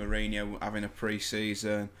with Mourinho having a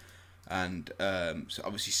pre-season, and so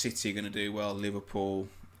obviously City are going to do well. Liverpool,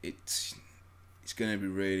 it's going to be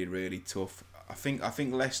really, really tough. I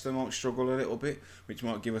think Leicester might struggle a little bit, which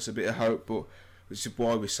might give us a bit of hope. But this is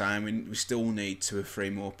why we're saying we still need 2 or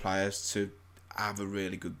 3 more players to have a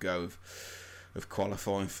really good go of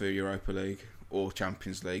qualifying for Europa League or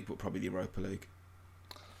Champions League, but probably the Europa League.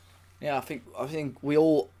 Yeah, I think we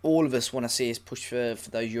all of us want to see us push for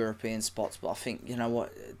those European spots, but I think, you know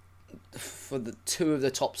what, for the 2 of the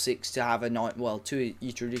top 6 to have 2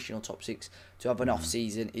 your traditional top 6 to have an off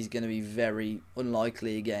season is going to be very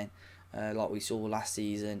unlikely again, like we saw last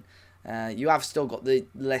season. You have still got the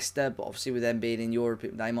Leicester, but obviously with them being in Europe,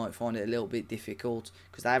 they might find it a little bit difficult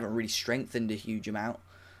because they haven't really strengthened a huge amount.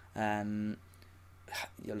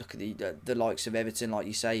 You look at the likes of Everton, like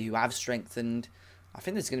you say, who have strengthened. I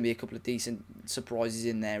think there's going to be a couple of decent surprises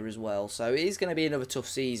in there as well. So it is going to be another tough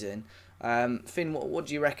season. Finn, what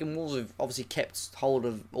do you reckon? Wolves have obviously kept hold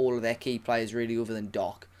of all of their key players, really, other than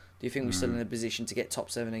Doc. Do you think we're still in a position to get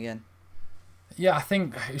top 7 again? Yeah, I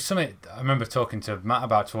think it's something I remember talking to Matt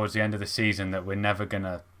about towards the end of the season, that we're never going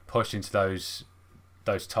to push into those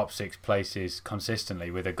top 6 places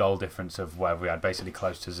consistently with a goal difference of where we had basically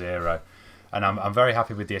close to 0. And I'm very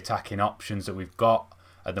happy with the attacking options that we've got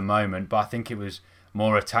at the moment, but I think it was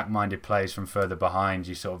more attack-minded plays from further behind.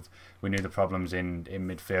 We knew the problems in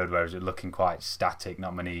midfield, where it was looking quite static,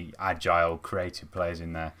 not many agile, creative players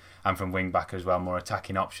in there, and from wing-back as well, more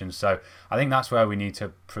attacking options. So I think that's where we need to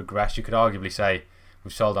progress. You could arguably say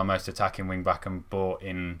we've sold our most attacking wing-back and bought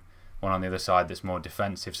in one on the other side that's more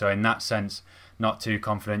defensive. So in that sense, not too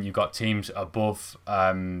confident. You've got teams above,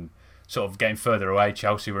 sort of getting further away.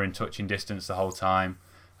 Chelsea were in touching distance the whole time,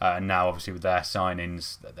 and now obviously with their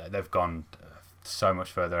signings, they've gone so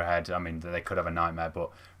much further ahead. I mean, they could have a nightmare, but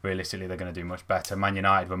realistically they're going to do much better. Man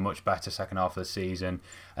United were much better second half of the season,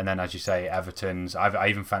 and then as you say, Everton's. I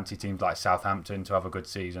even fancy teams like Southampton to have a good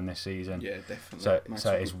season this season. Yeah, definitely.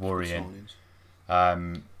 So it is worrying.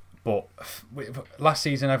 But last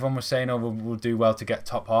season everyone was saying, we'll do well to get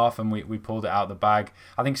top half, and we pulled it out of the bag.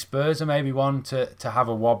 I think Spurs are maybe one to have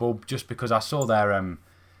a wobble, just because I saw their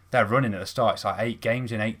running at the start. It's like 8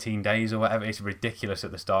 games in 18 days or whatever. It's ridiculous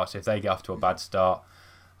at the start. So if they get off to a bad start,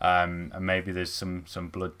 and maybe there's some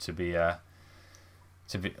blood to be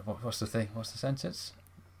what's the thing? What's the sentence?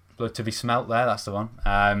 Blood to be smelt there. That's the one.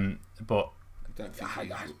 But I don't think I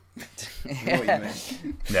know what you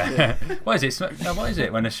mean. Yeah. What is it? No, what is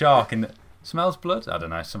it when a shark smells blood? I don't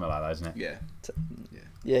know. Something like that, isn't it? Yeah.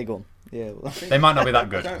 Yeah, go on. Yeah, they might not be that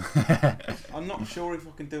good. I'm not sure if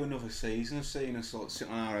I can do another season of seeing us like sit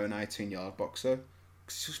on our own 18-yard box though.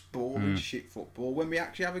 It's just boring shit football. When we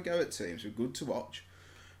actually have a go at teams, we're good to watch.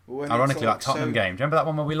 Ironically, that Tottenham game. Do you remember that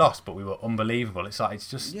one where we lost, but we were unbelievable? It's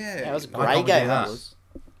just it was a great game. That was.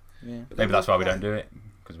 Yeah. Maybe that's why we don't do it,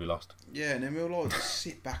 because we lost. Yeah, and then we'll like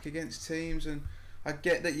sit back against teams, and I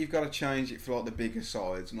get that you've got to change it for like the bigger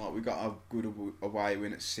sides, and like we got a good away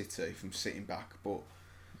win at City from sitting back, but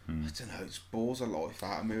I don't know, it's balls of life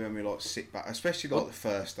out of me when we like sit back, especially like the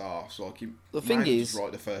first half. So like the thing is,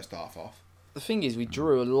 write the first half off. The thing is, we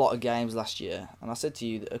drew a lot of games last year, and I said to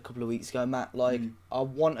you a couple of weeks ago, Matt, like I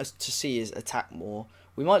want us to see us attack more.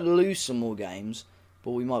 We might lose some more games,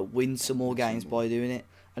 but we might win some more games by doing it.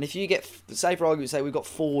 And if you get, say for argument's sake, we got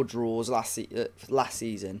 4 draws last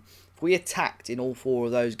season. If we attacked in all 4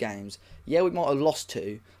 of those games, yeah, we might have lost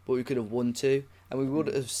 2, but we could have won 2, and we would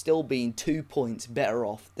have still been 2 points better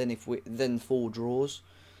off than 4 draws.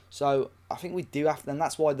 So I think we do have to, and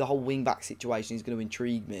that's why the whole wing-back situation is going to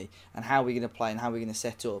intrigue me, and how we're going to play and how we're going to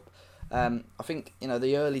set up. I think,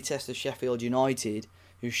 the early test of Sheffield United,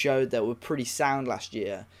 who showed that we're pretty sound last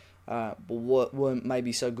year, but weren't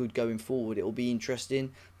maybe so good going forward. It will be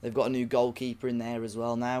interesting. They've got a new goalkeeper in there as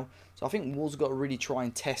well now. So I think Wolves have got to really try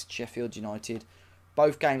and test Sheffield United.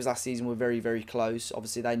 Both games last season were very, very close.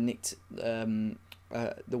 Obviously, they nicked the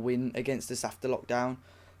win against us after lockdown.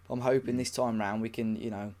 I'm hoping this time round we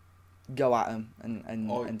can, go at them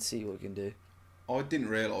and see what we can do. I didn't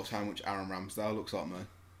realise how much Aaron Ramsdale looks like, man.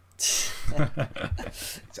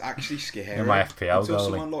 It's actually scary. In my FPL until goalie.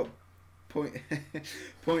 someone like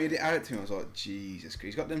pointed it out to me, I was like, Jesus Christ.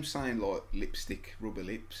 He's got them saying like lipstick, rubber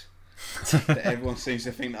lips. That everyone seems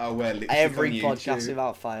to think that I wear lipstick Every on podcast YouTube.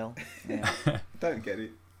 without fail. Yeah. Don't get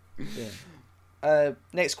it. Yeah.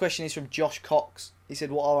 Next question is from Josh Cox. He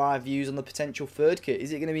said, what are our views on the potential third kit?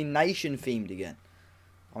 Is it going to be nation themed again?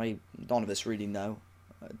 I mean, none of us really know.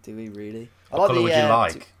 Do we really? What colour would you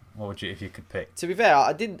like? What would you, if you could pick? To be fair,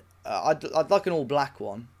 I'd like an all black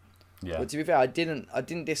one. Yeah. But to be fair, I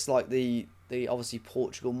didn't dislike the obviously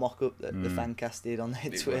Portugal mock up that the fan cast did on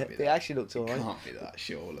their Twitter. It actually looked alright. It can't be that,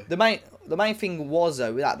 surely. The main thing was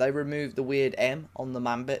though with that they removed the weird M on the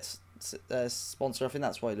Mambit sponsor. I think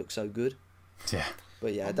that's why it looks so good. Yeah.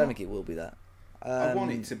 But yeah, I don't think it will be that. I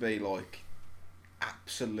want it to be like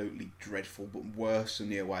absolutely dreadful, but worse than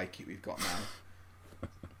the away kit we've got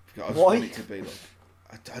now. I just want it to be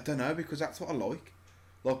like, I don't know, because that's what I like.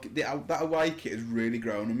 Like that away kit has really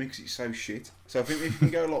grown on me because it's so shit. So I think if you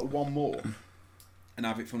can go like one more and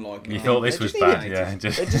have it from like. You thought this was bad, yeah?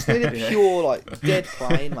 They just need a pure like dead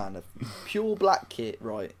plain man, a pure black kit,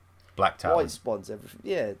 right? Black towel. White spots,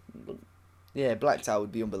 everything. Yeah, black towel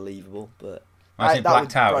would be unbelievable, but. I think black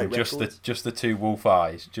towel, just the 2 wolf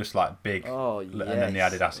eyes, just like big, and then the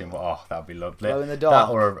Adidas in. Oh, that'd be lovely. Glow in the dark.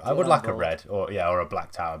 That or I would like a red, or a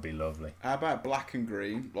black towel would be lovely. How about black and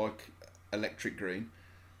green, like electric green?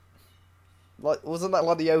 Like, wasn't that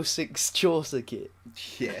like the '06 Chaucer kit?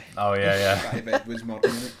 Yeah. Oh yeah. Dave Edwards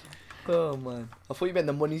modelling it. Oh man, I thought you meant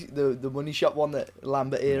the money shop one, that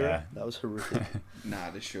Lambert era. Yeah. That was horrific. Nah,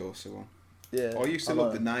 the Chaucer one. Yeah. I used to like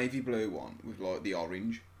love the navy blue one with like the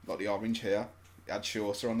orange hair. It had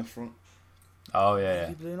Chaucer on the front. Oh yeah.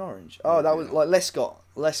 Navy blue and orange. Oh, that was like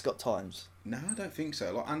Lescott times. No, I don't think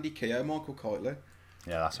so. Like Andy Keogh, Michael Kiteley.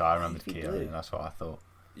 Yeah, that's what I remembered. Navy Keogh. blue. That's what I thought.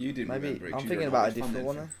 You didn't Maybe remember it. 'cause I'm you thinking were about a an Irish different fan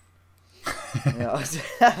one.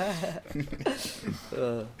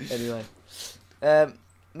 Yeah. Anyway,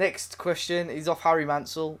 next question is off Harry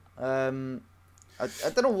Mansell. I don't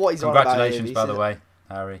know what he's on about. Congratulations, by the way,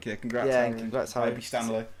 Harry. then. Yeah, congrats. Yeah, Harry. congrats, Harry. Baby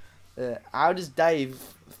Stanley. How does Dave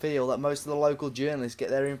feel that most of the local journalists get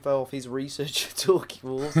their info off his research at Talkie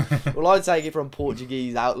Balls? Well, I take it from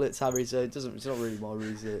Portuguese outlets, Harry, so it's not really my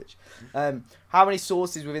research. How many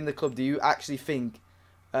sources within the club do you actually think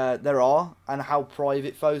there are, and how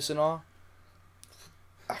private Fosun are?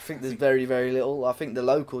 I think there's very, very little. I think the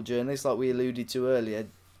local journalists, like we alluded to earlier,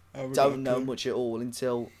 don't know much at all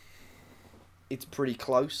until it's pretty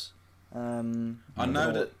close. I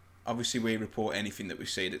know that obviously we report anything that we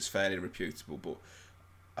see that's fairly reputable, but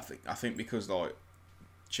I think because like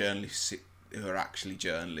journalists who are actually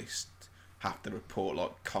journalists have to report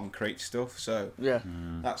like concrete stuff, so Yeah.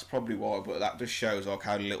 that's probably why. But that just shows like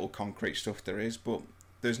how little concrete stuff there is. But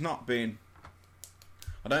there's not been.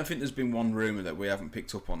 I don't think there's been one rumour that we haven't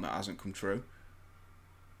picked up on that hasn't come true.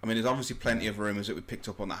 I mean, there's obviously plenty of rumours that we picked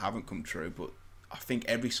up on that haven't come true, but I think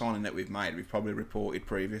every signing that we've made, we've probably reported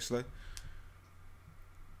previously.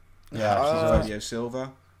 Yeah, Fabio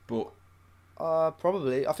Silva, but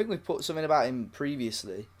Probably. I think we put something about him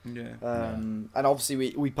previously. yeah, And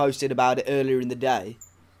obviously we posted about it earlier in the day.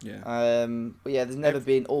 yeah. But yeah, there's never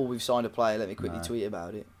been, we've signed a player, let me quickly No. tweet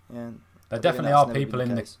about it. Yeah. There I think definitely that's are never people been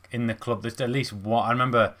in the the case. club. There's at least one. I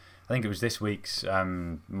remember. I think it was this week's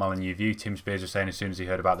Molyneux View. Tim Spears was saying as soon as he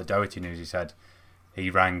heard about the Doherty news, he said he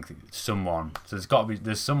rang someone. So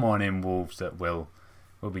there's someone in Wolves that will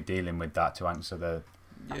be dealing with that to answer the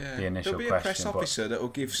initial There'll be a question. press officer that will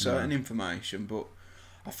give certain information, but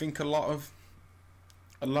I think a lot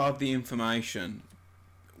of the information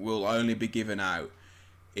will only be given out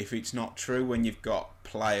if it's not true, when you've got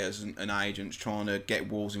players and agents trying to get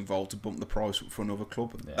Wolves involved to bump the price up for another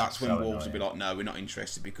club. Yeah, That's when so Wolves will be annoying. like, no, we're not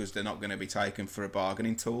interested, because they're not going to be taken for a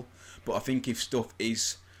bargaining tool. But I think if stuff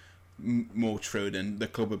is more true, then the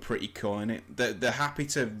club are pretty coy in it. They're happy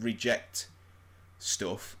to reject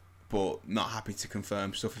stuff, but not happy to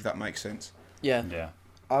confirm stuff, if that makes sense. Yeah. Yeah.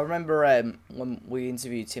 I remember when we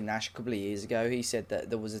interviewed Tim Nash a couple of years ago, he said that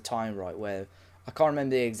there was a time, right, where I can't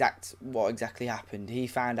remember what exactly happened. He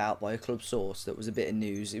found out by a club source that was a bit of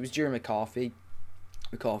news. It was during McCarthy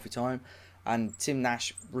time, and Tim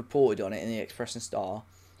Nash reported on it in the Express and Star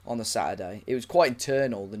on the Saturday. It was quite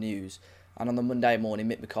internal, the news, and on the Monday morning,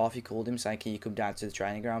 Mick McCarthy called him saying, "Can you come down to the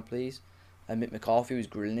training ground, please?" And Mick McCarthy was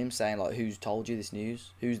grilling him, saying, like, "Who's told you this news?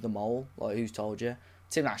 Who's the mole? Like, who's told you?"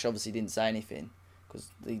 Tim Nash obviously didn't say anything, because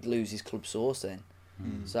he'd lose his club source then.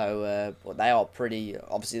 So, but they are pretty,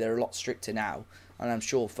 obviously they're a lot stricter now, and I'm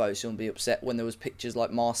sure Fosun will be upset when there was pictures like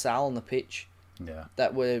Marcel on the pitch Yeah.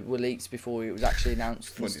 that were leaked before it was actually announced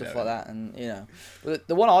and Funny stuff that, like that. And, you know, but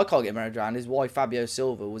the one I can't get married around is why Fabio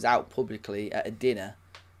Silva was out publicly at a dinner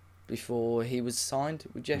before he was signed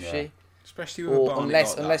with Jeff Yeah. Shee. Especially with a Or Barney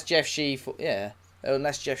unless like that. Jeff Shee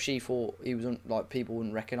unless Jeff Shee thought he was like people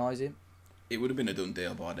wouldn't recognise him. It would have been a done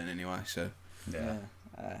deal by then anyway, so... Yeah.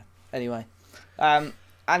 Anyway,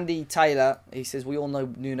 Andy Taylor, he says, we all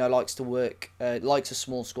know Nuno likes a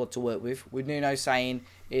small squad to work with. With Nuno saying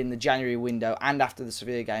in the January window and after the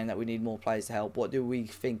Sevilla game that we need more players to help, what do we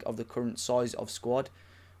think of the current size of squad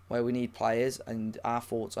where we need players, and our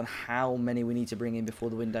thoughts on how many we need to bring in before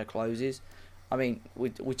the window closes? I mean, we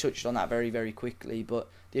touched on that very, very quickly, but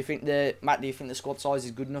do you think the squad size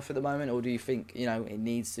is good enough at the moment, or do you think, you know, it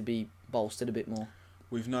needs to be bolstered a bit more?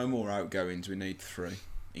 With no more outgoings, we need 3,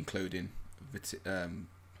 including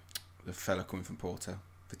the fella coming from Porto.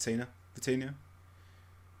 Vitinho?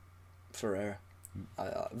 Ferreira.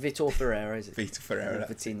 Vitor Ferreira, is it? Vitor Ferreira.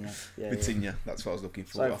 Vitinho. Yeah, Vitinho, that's what I was looking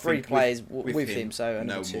for. So I 3 think players with him, so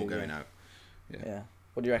no only 2. more going out. Yeah.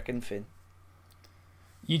 What do you reckon, Finn?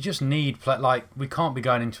 You just need we can't be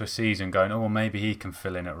going into a season going, oh well, maybe he can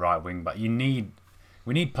fill in at right wing, but we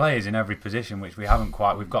need players in every position, which we haven't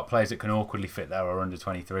quite. We've got players that can awkwardly fit there or under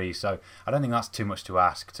 23, so I don't think that's too much to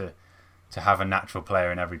ask to have a natural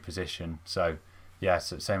player in every position. So yeah,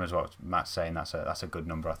 same as what Matt's saying. That's a good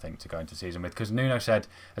number, I think, to go into season with. Because Nuno said,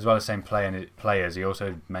 as well as saying players, he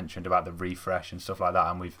also mentioned about the refresh and stuff like that,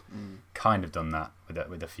 and we've kind of done that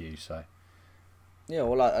with a few. So Yeah,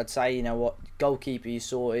 well, I'd say, you know what, goalkeeper you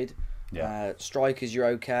sorted, Yeah. strikers you're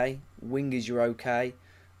okay, wingers you're okay,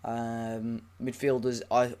 midfielders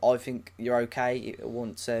I think you're okay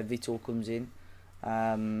once Vitor comes in.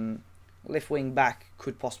 Left wing back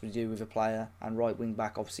could possibly do with a player, and right wing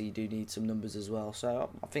back obviously you do need some numbers as well. So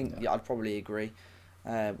I think I'd probably agree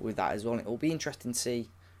with that as well. It will be interesting to see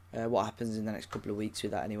what happens in the next couple of weeks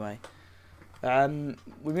with that anyway.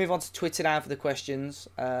 We move on to Twitter now for the questions.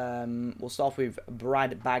 We'll start with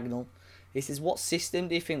Brad Bagnall. He says, what system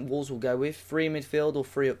do you think Wolves will go with? 3 in midfield or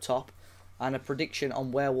 3 up top? And a prediction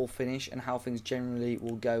on where we'll finish and how things generally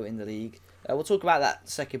will go in the league. We'll talk about that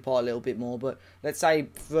second part a little bit more, but let's say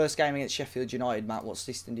first game against Sheffield United, Matt, what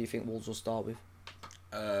system do you think Wolves will start with?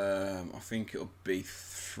 I think it'll be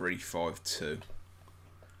 3-5-2.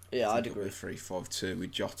 Yeah, I'd agree. 3-5-2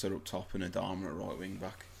 with Jota up top and Adama at right wing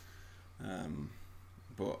back.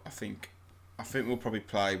 But I think we'll probably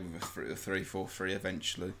play with a 3-4-3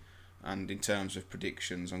 eventually. And in terms of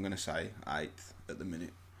predictions, I'm going to say 8th at the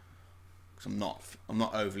minute. Because I'm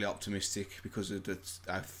not overly optimistic because of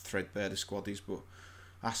how threadbare the squad is. But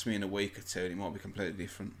ask me in a week or two, and it might be completely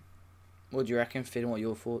different. What do you reckon, Finn? What are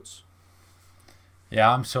your thoughts?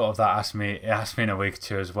 Yeah, I'm sort of that. Ask me in a week or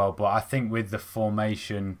two as well. But I think with the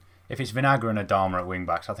formation, if it's Vinagre and Adama at wing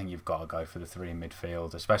backs, I think you've got to go for the 3 in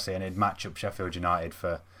midfield, especially, and it'd match up Sheffield United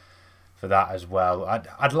for that as well.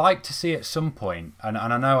 I'd like to see at some point, and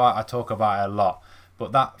I know I talk about it a lot,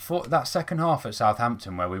 but that second half at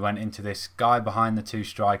Southampton where we went into this guy behind the 2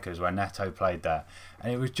 strikers where Neto played there,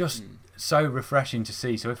 and it was just so refreshing to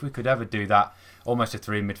see. So if we could ever do that, almost a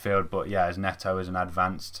 3 in midfield, but yeah, as Neto as an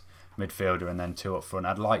advanced midfielder and then 2 up front,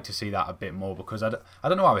 I'd like to see that a bit more because I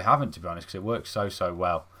don't know why we haven't, to be honest, because it works so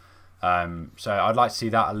well. So I'd like to see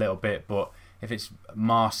that a little bit, but if it's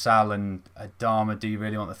Marcel and Adama, do you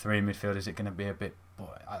really want the 3 in midfield? Is it going to be a bit...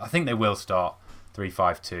 I think they will start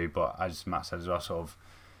 3-5-2, but as Matt said as well, sort of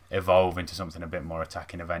evolve into something a bit more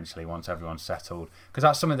attacking eventually once everyone's settled. Because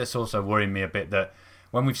that's something that's also worrying me a bit, that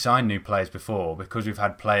when we've signed new players before, because we've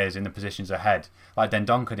had players in the positions ahead, like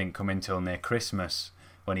Dendoncker didn't come in till near Christmas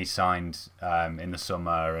when he signed in the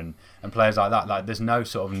summer, and players like that, like there's no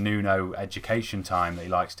sort of Nuno education time that he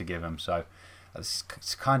likes to give them. So it's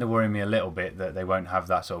kind of worrying me a little bit that they won't have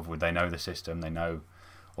that sort of, they know the system, they know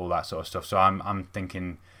all that sort of stuff. So I'm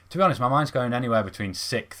thinking, to be honest, my mind's going anywhere between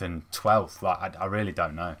 6th and 12th. Like I really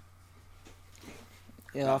don't know.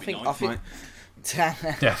 Yeah, I think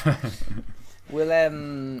Yeah.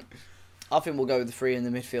 I think we'll go with the 3 in the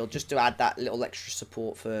midfield just to add that little extra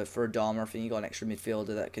support for Adama. I think you got an extra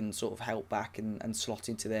midfielder that can sort of help back and slot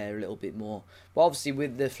into there a little bit more. But obviously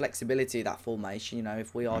with the flexibility of that formation, you know,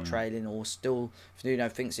 if we are trailing or still, if Nuno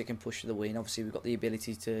thinks it can push for the win, obviously we've got the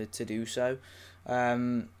ability to do so.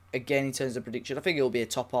 Again, in terms of prediction, I think it'll be a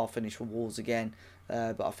top half finish for Wolves again.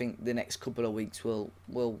 But I think the next couple of weeks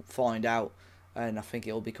we'll find out, and I think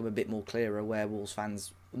it'll become a bit more clearer where Wolves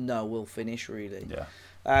fans know we'll finish really. Yeah.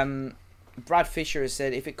 Brad Fisher has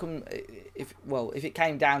said, if it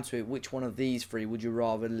came down to it, which one of these 3 would you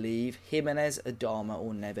rather leave? Jimenez, Adama,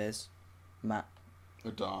 or Neves? Matt?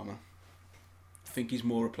 Adama. I think he's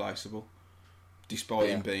more replaceable, despite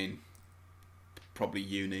him being probably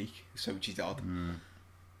unique, so which is odd.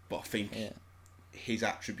 But I think his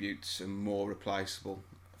attributes are more replaceable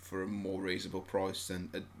for a more reasonable price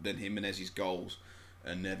than Jimenez's goals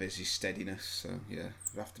and Neves' steadiness. So yeah,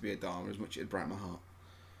 it'd have to be Adama, as much as it break my heart.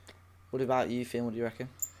 What about you, Finn? What do you reckon?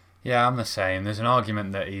 Yeah, I'm the same. There's an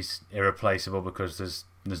argument that he's irreplaceable because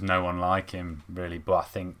there's no one like him really. But I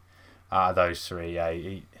think out of those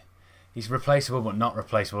 3, he's replaceable but not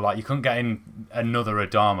replaceable. Like you couldn't get in another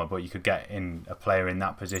Adama, but you could get in a player in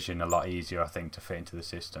that position a lot easier, I think, to fit into the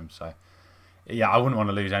system. So yeah, I wouldn't want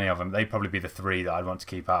to lose any of them. They'd probably be the 3 that I'd want to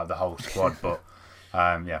keep out of the whole squad. But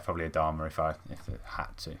yeah, probably Adama if I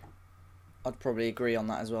had to. I'd probably agree on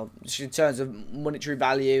that as well. Just in terms of monetary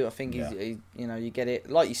value, I think you get it.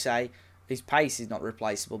 Like you say, his pace is not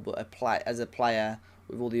replaceable, but as a player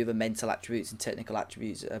with all the other mental attributes and technical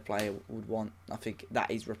attributes that a player would want, I think that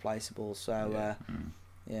is replaceable. So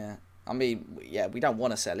yeah. I mean, yeah, we don't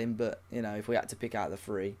want to sell him, but you know, if we had to pick out the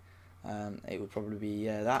 3, it would probably be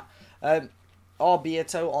that.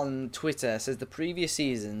 Arbieto on Twitter says, the previous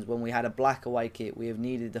seasons when we had a black away kit, we have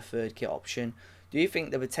needed the 3rd kit option. Do you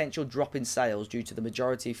think the potential drop in sales due to the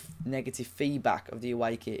majority negative feedback of the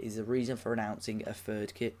away kit is a reason for announcing a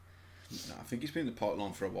 3rd kit? No, I think it's been in the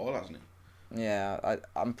pipeline for a while, hasn't it? Yeah,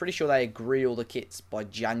 I'm pretty sure they agree all the kits by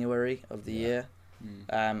January of the year.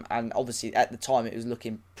 And obviously at the time it was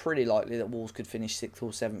looking pretty likely that Wolves could finish 6th or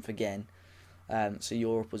 7th again. So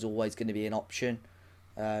Europe was always going to be an option.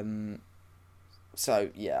 So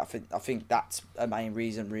yeah, I think that's a main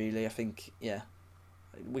reason really. I think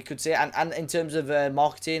we could see it. And in terms of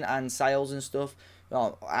marketing and sales and stuff,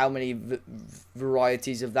 how many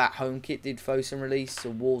varieties of that home kit did Fosun release or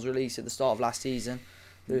Wolves release at the start of last season?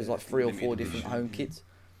 There was like 3 or 4 different home kits.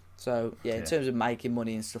 So yeah, in terms of making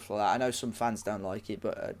money and stuff like that, I know some fans don't like it,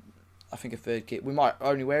 but I think a third kit, we might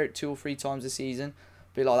only wear it 2 or 3 times a season.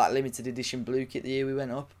 Be like that limited edition blue kit the year we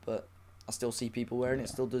went up, but I still see people wearing it.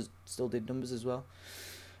 Still did numbers as well.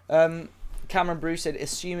 Cameron Bruce said,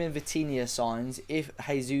 assuming Vitinha signs, if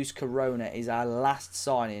Jesus Corona is our last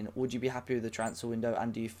signing, would you be happy with the transfer window,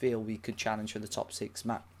 and do you feel we could challenge for the top 6,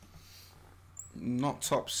 Matt? Not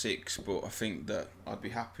top 6, but I think that I'd be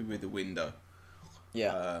happy with the window.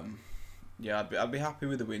 Yeah. I'd be happy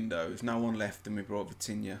with the window. If no one left and we brought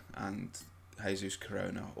Vitinha and Jesus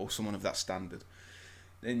Corona or someone of that standard,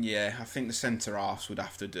 then yeah, I think the centre halves would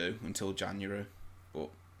have to do until January. But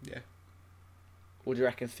yeah. What do you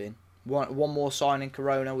reckon, Finn? One more signing,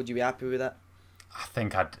 Corona, would you be happy with that? I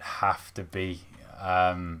think I'd have to be,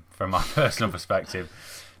 from my personal perspective.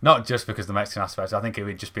 Not just because of the Mexican aspect. I think it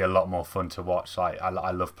would just be a lot more fun to watch. Like I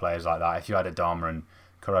love players like that. If you had Adama and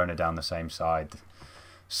Corona down the same side,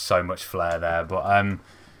 so much flair there. But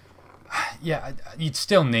yeah, you'd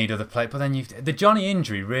still need other players. But then the Johnny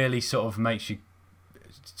injury really sort of makes you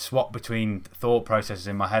swap between thought processes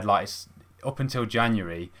in my head. Like it's, up until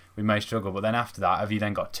January, we may struggle, but then after that, have you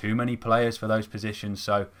then got too many players for those positions?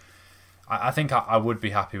 So I think I would be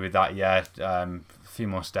happy with that. Yeah, a few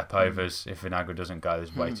more step overs. If Vinagre doesn't go,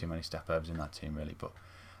 there's way too many step overs in that team, really. But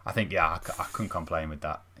I think I couldn't complain with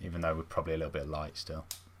that, even though we're probably a little bit light still.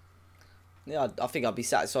 Yeah, I think I'd be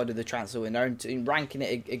satisfied with the transfer window. And in ranking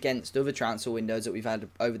it against other transfer windows that we've had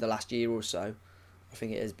over the last year or so, I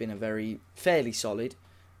think it has been a fairly solid.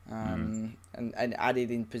 And added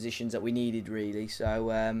in positions that we needed really.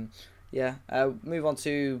 So move on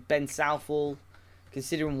to Ben Southall.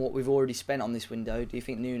 Considering what we've already spent on this window, do you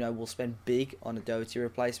think Nuno will spend big on a Doherty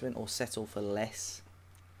replacement or settle for less?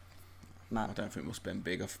 Matt? I don't think we'll spend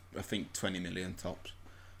big. I think 20 million tops.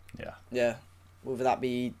 Yeah. Whether that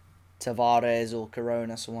be Tavares or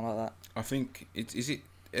Corona, someone like that. I think is it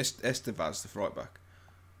Estevez, the right back.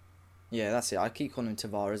 Yeah, that's it. I keep calling him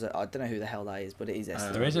Tavares. I don't know who the hell that is, but it is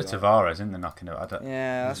Estevez. There is a Tavares in the knocking it.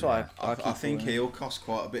 Yeah, that's why I think he'll cost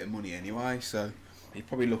quite a bit of money anyway, so you're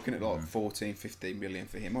probably looking at like 14, 15 million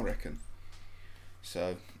for him, I reckon.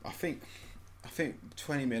 So I think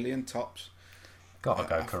 20 million tops. Gotta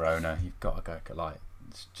go Corona. You've got to go like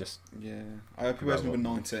it's just. Yeah, I hope he wears number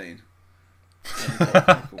 19.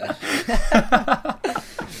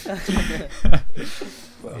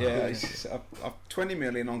 Yeah, 20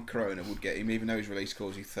 million on Corona would get him, even though his release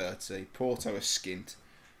calls you 30. Porto are skint.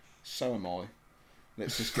 So am I.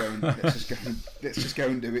 Let's just go and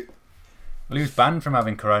do it. Well, he was banned from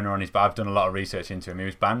having Corona on his back. I've done a lot of research into him. He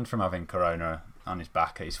was banned from having Corona on his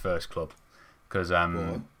back at his first club because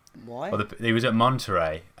why? Well, he was at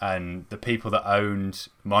Monterrey, and the people that owned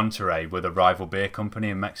Monterrey were the rival beer company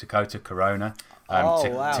in Mexico to Corona,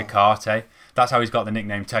 Tecate. That's how he's got the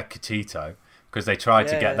nickname Tecatito, because they tried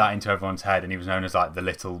to get that into everyone's head, and he was known as like the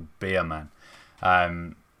little beer man.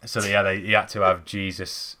 He had to have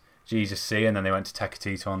Jesus C, and then they went to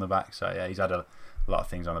Tecatito on the back. So yeah, he's had a lot of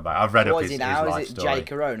things on the back. I've read up his life story. Is it J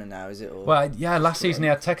Corona now? Is it? Or well, yeah. Last season he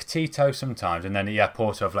had Tecatito sometimes, and then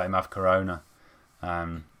Porto have let him have Corona.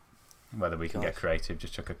 Whether we can get creative,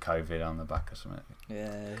 just chuck a COVID on the back or something.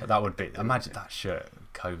 Yeah. That would be. Imagine that shirt,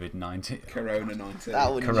 COVID-19. Corona 19.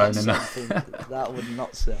 That would not sell. That would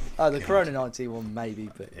not sell. Oh, the Corona 19 one maybe,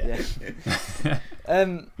 but yeah.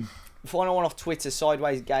 Final one off Twitter.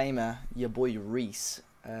 Sideways Gamer, your boy Reese,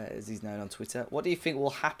 as he's known on Twitter. What do you think will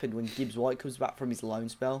happen when Gibbs White comes back from his loan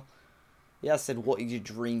spell? He has said, "What is your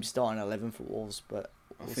dream starting 11 for Wolves?" But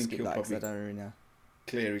we'll skip that because I don't really know.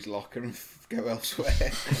 Clear his locker and go elsewhere.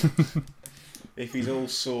 If he's all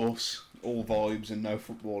sauce, all vibes and no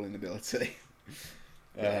footballing ability,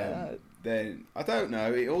 then I don't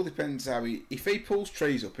know. It all depends how if he pulls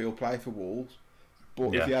trees up, he'll play for Wolves.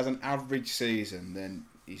 But if he has an average season, then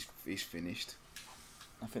he's finished.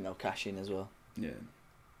 I think they'll cash in as well. Yeah.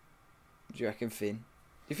 Do you reckon, Finn?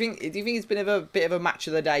 Do you think it's been a bit of a match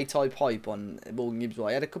of the day type hype on Morgan Gibbs White?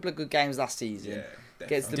 He had a couple of good games last season. Yeah.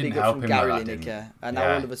 Gets the big up from Gary Lineker, and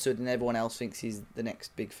now all of a sudden everyone else thinks he's the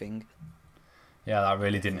next big thing. Yeah, that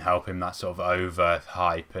really didn't help him, that sort of over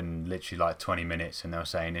hype, and literally like 20 minutes and they were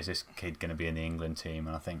saying, is this kid going to be in the England team?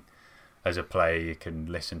 And I think as a player you can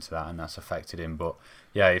listen to that and that's affected him. But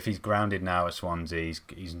yeah, if he's grounded now at Swansea,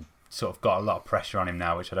 he's sort of got a lot of pressure on him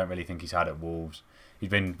now, which I don't really think he's had at Wolves.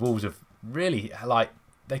 Wolves have really, like,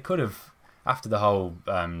 they could have after the whole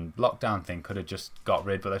lockdown thing, could have just got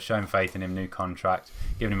rid, but they've shown faith in him, new contract,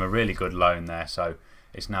 giving him a really good loan there, so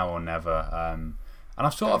it's now or never. And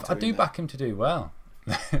I do back him to do well.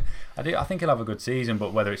 I think he'll have a good season,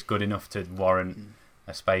 but whether it's good enough to warrant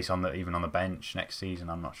a space even on the bench next season,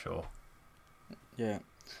 I'm not sure. Yeah.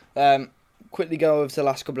 Quickly go over to the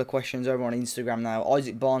last couple of questions over on Instagram now.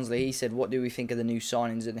 Isaac Barnsley, he said, what do we think of the new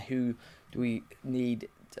signings and who do we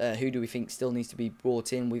think still needs to be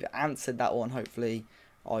brought in? We've answered that one, hopefully,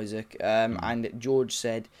 Isaac. And George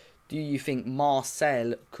said, do you think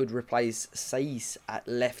Marcel could replace Saiss at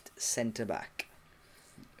left centre-back?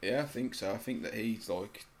 Yeah, I think so. I think that he's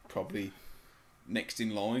probably next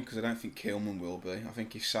in line, because I don't think Kilman will be. I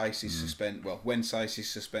think if Saiss is suspended, when Saiss is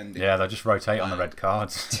suspended, they'll just rotate on the red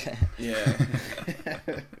cards. Yeah,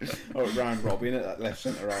 or round robin at that left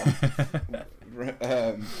centre half.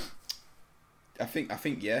 I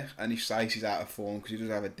think yeah, and if Saiss is out of form because he does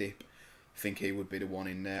have a dip, I think he would be the one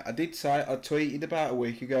in there. I tweeted about a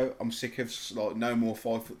week ago, I'm sick of no more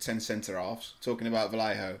 5'10" centre halves. Talking about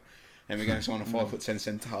Vallejo. And we're going to sign a 5'10"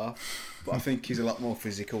 centre half, but I think he's a lot more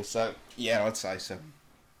physical. So yeah, I'd say so.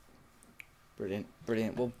 Brilliant.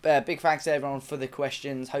 Well, big thanks to everyone for the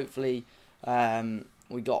questions. Hopefully, you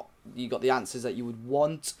got the answers that you would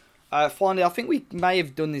want. Finally, I think we may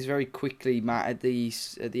have done this very quickly, Matt, at the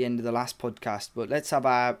end of the last podcast. But let's have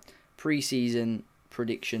our pre-season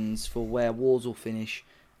predictions for where Wolves will finish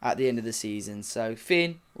at the end of the season. So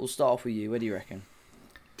Finn, we'll start off with you. What do you reckon?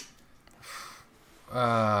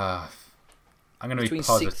 I'm going to be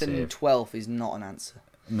positive. positive. Between 6th and 12th is not an answer.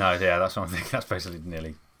 No, yeah, that's what I'm thinking. That's basically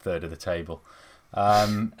nearly third of the table.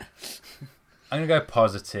 I'm going to go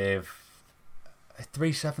positive.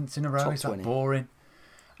 3 sevenths in a row. Top Is 20. that boring?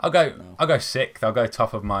 I'll go 6th. I'll go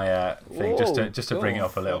top of my thing just to bring it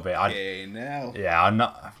up a little bit. I'll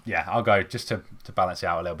go just to balance it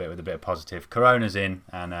out a little bit with a bit of positive. Corona's in,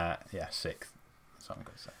 and 6th. That's what I'm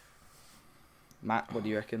going to say. Matt, what do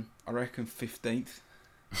you reckon? I reckon 15th.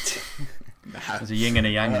 There's a yin and a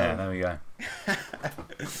yang there. There we go.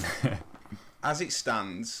 As it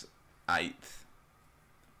stands, 8th.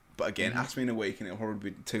 But again, ask me in a week and it'll probably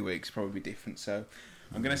be 2 weeks, probably be different. So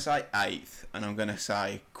I'm going to say 8th, and I'm going to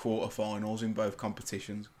say quarterfinals in both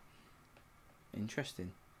competitions.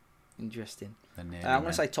 Interesting. I'm going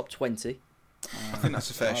to say top 20. I think that's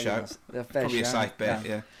a fair shout. Probably a safe bet,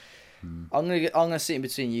 yeah. I'm gonna sit in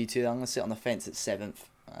between you two. I'm gonna sit on the fence at 7th.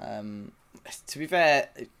 To be fair,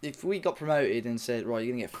 if we got promoted and said, right,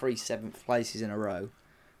 you're gonna get 3 7th places in a row,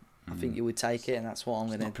 I think you would take it, and that's what I'm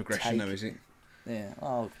gonna. Not progression, take. though, is it? Yeah.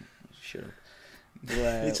 Oh, sure.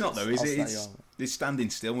 It's not though, is it? It's standing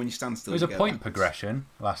still. When you stand still, it was a point progression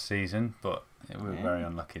last season, but we were very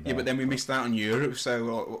unlucky there. Yeah, but then we missed out on Europe.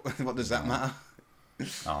 So what does that matter?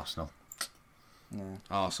 Arsenal. Yeah.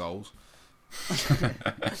 Our souls.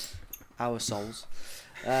 Our souls.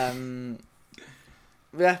 Yeah,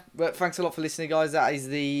 but thanks a lot for listening, guys. That is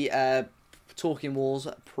the Talking Wolves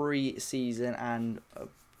pre-season and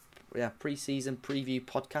pre-season preview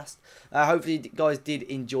podcast. Hopefully you guys did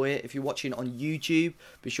enjoy it. If you're watching on YouTube,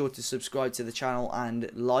 be sure to subscribe to the channel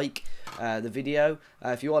and like the video.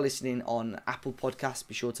 If you are listening on Apple Podcasts,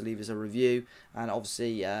 be sure to leave us a review. And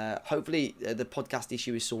obviously, hopefully the podcast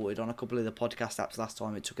issue is sorted. On a couple of the podcast apps last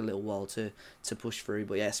time, it took a little while to push through.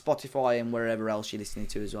 But yeah, Spotify and wherever else you're listening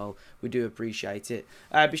to as well, we do appreciate it.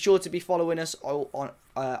 Be sure to be following us Be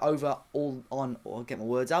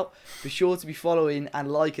sure to be following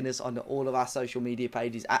and liking us on all of our social media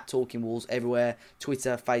pages at Talking Wolves everywhere: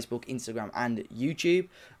 Twitter, Facebook, Instagram, and YouTube.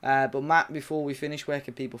 But Matt, before we finish, where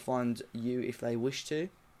can people find you if they wish to?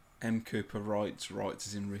 M Cooper writes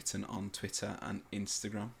as in written on Twitter and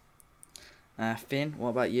Instagram. Finn, what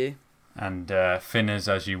about you? And Finners,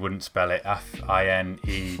 as you wouldn't spell it, FINERRZ.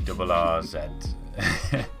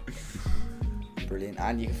 Brilliant.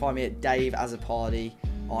 And you can find me at Dave Azzopardi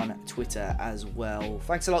on Twitter as well.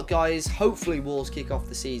 Thanks a lot, guys. Hopefully Wolves kick off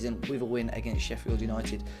the season with a win against Sheffield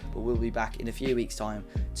United, but we'll be back in a few weeks' time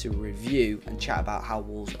to review and chat about how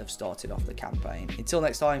Wolves have started off the campaign. Until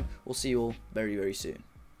next time, we'll see you all very, very soon.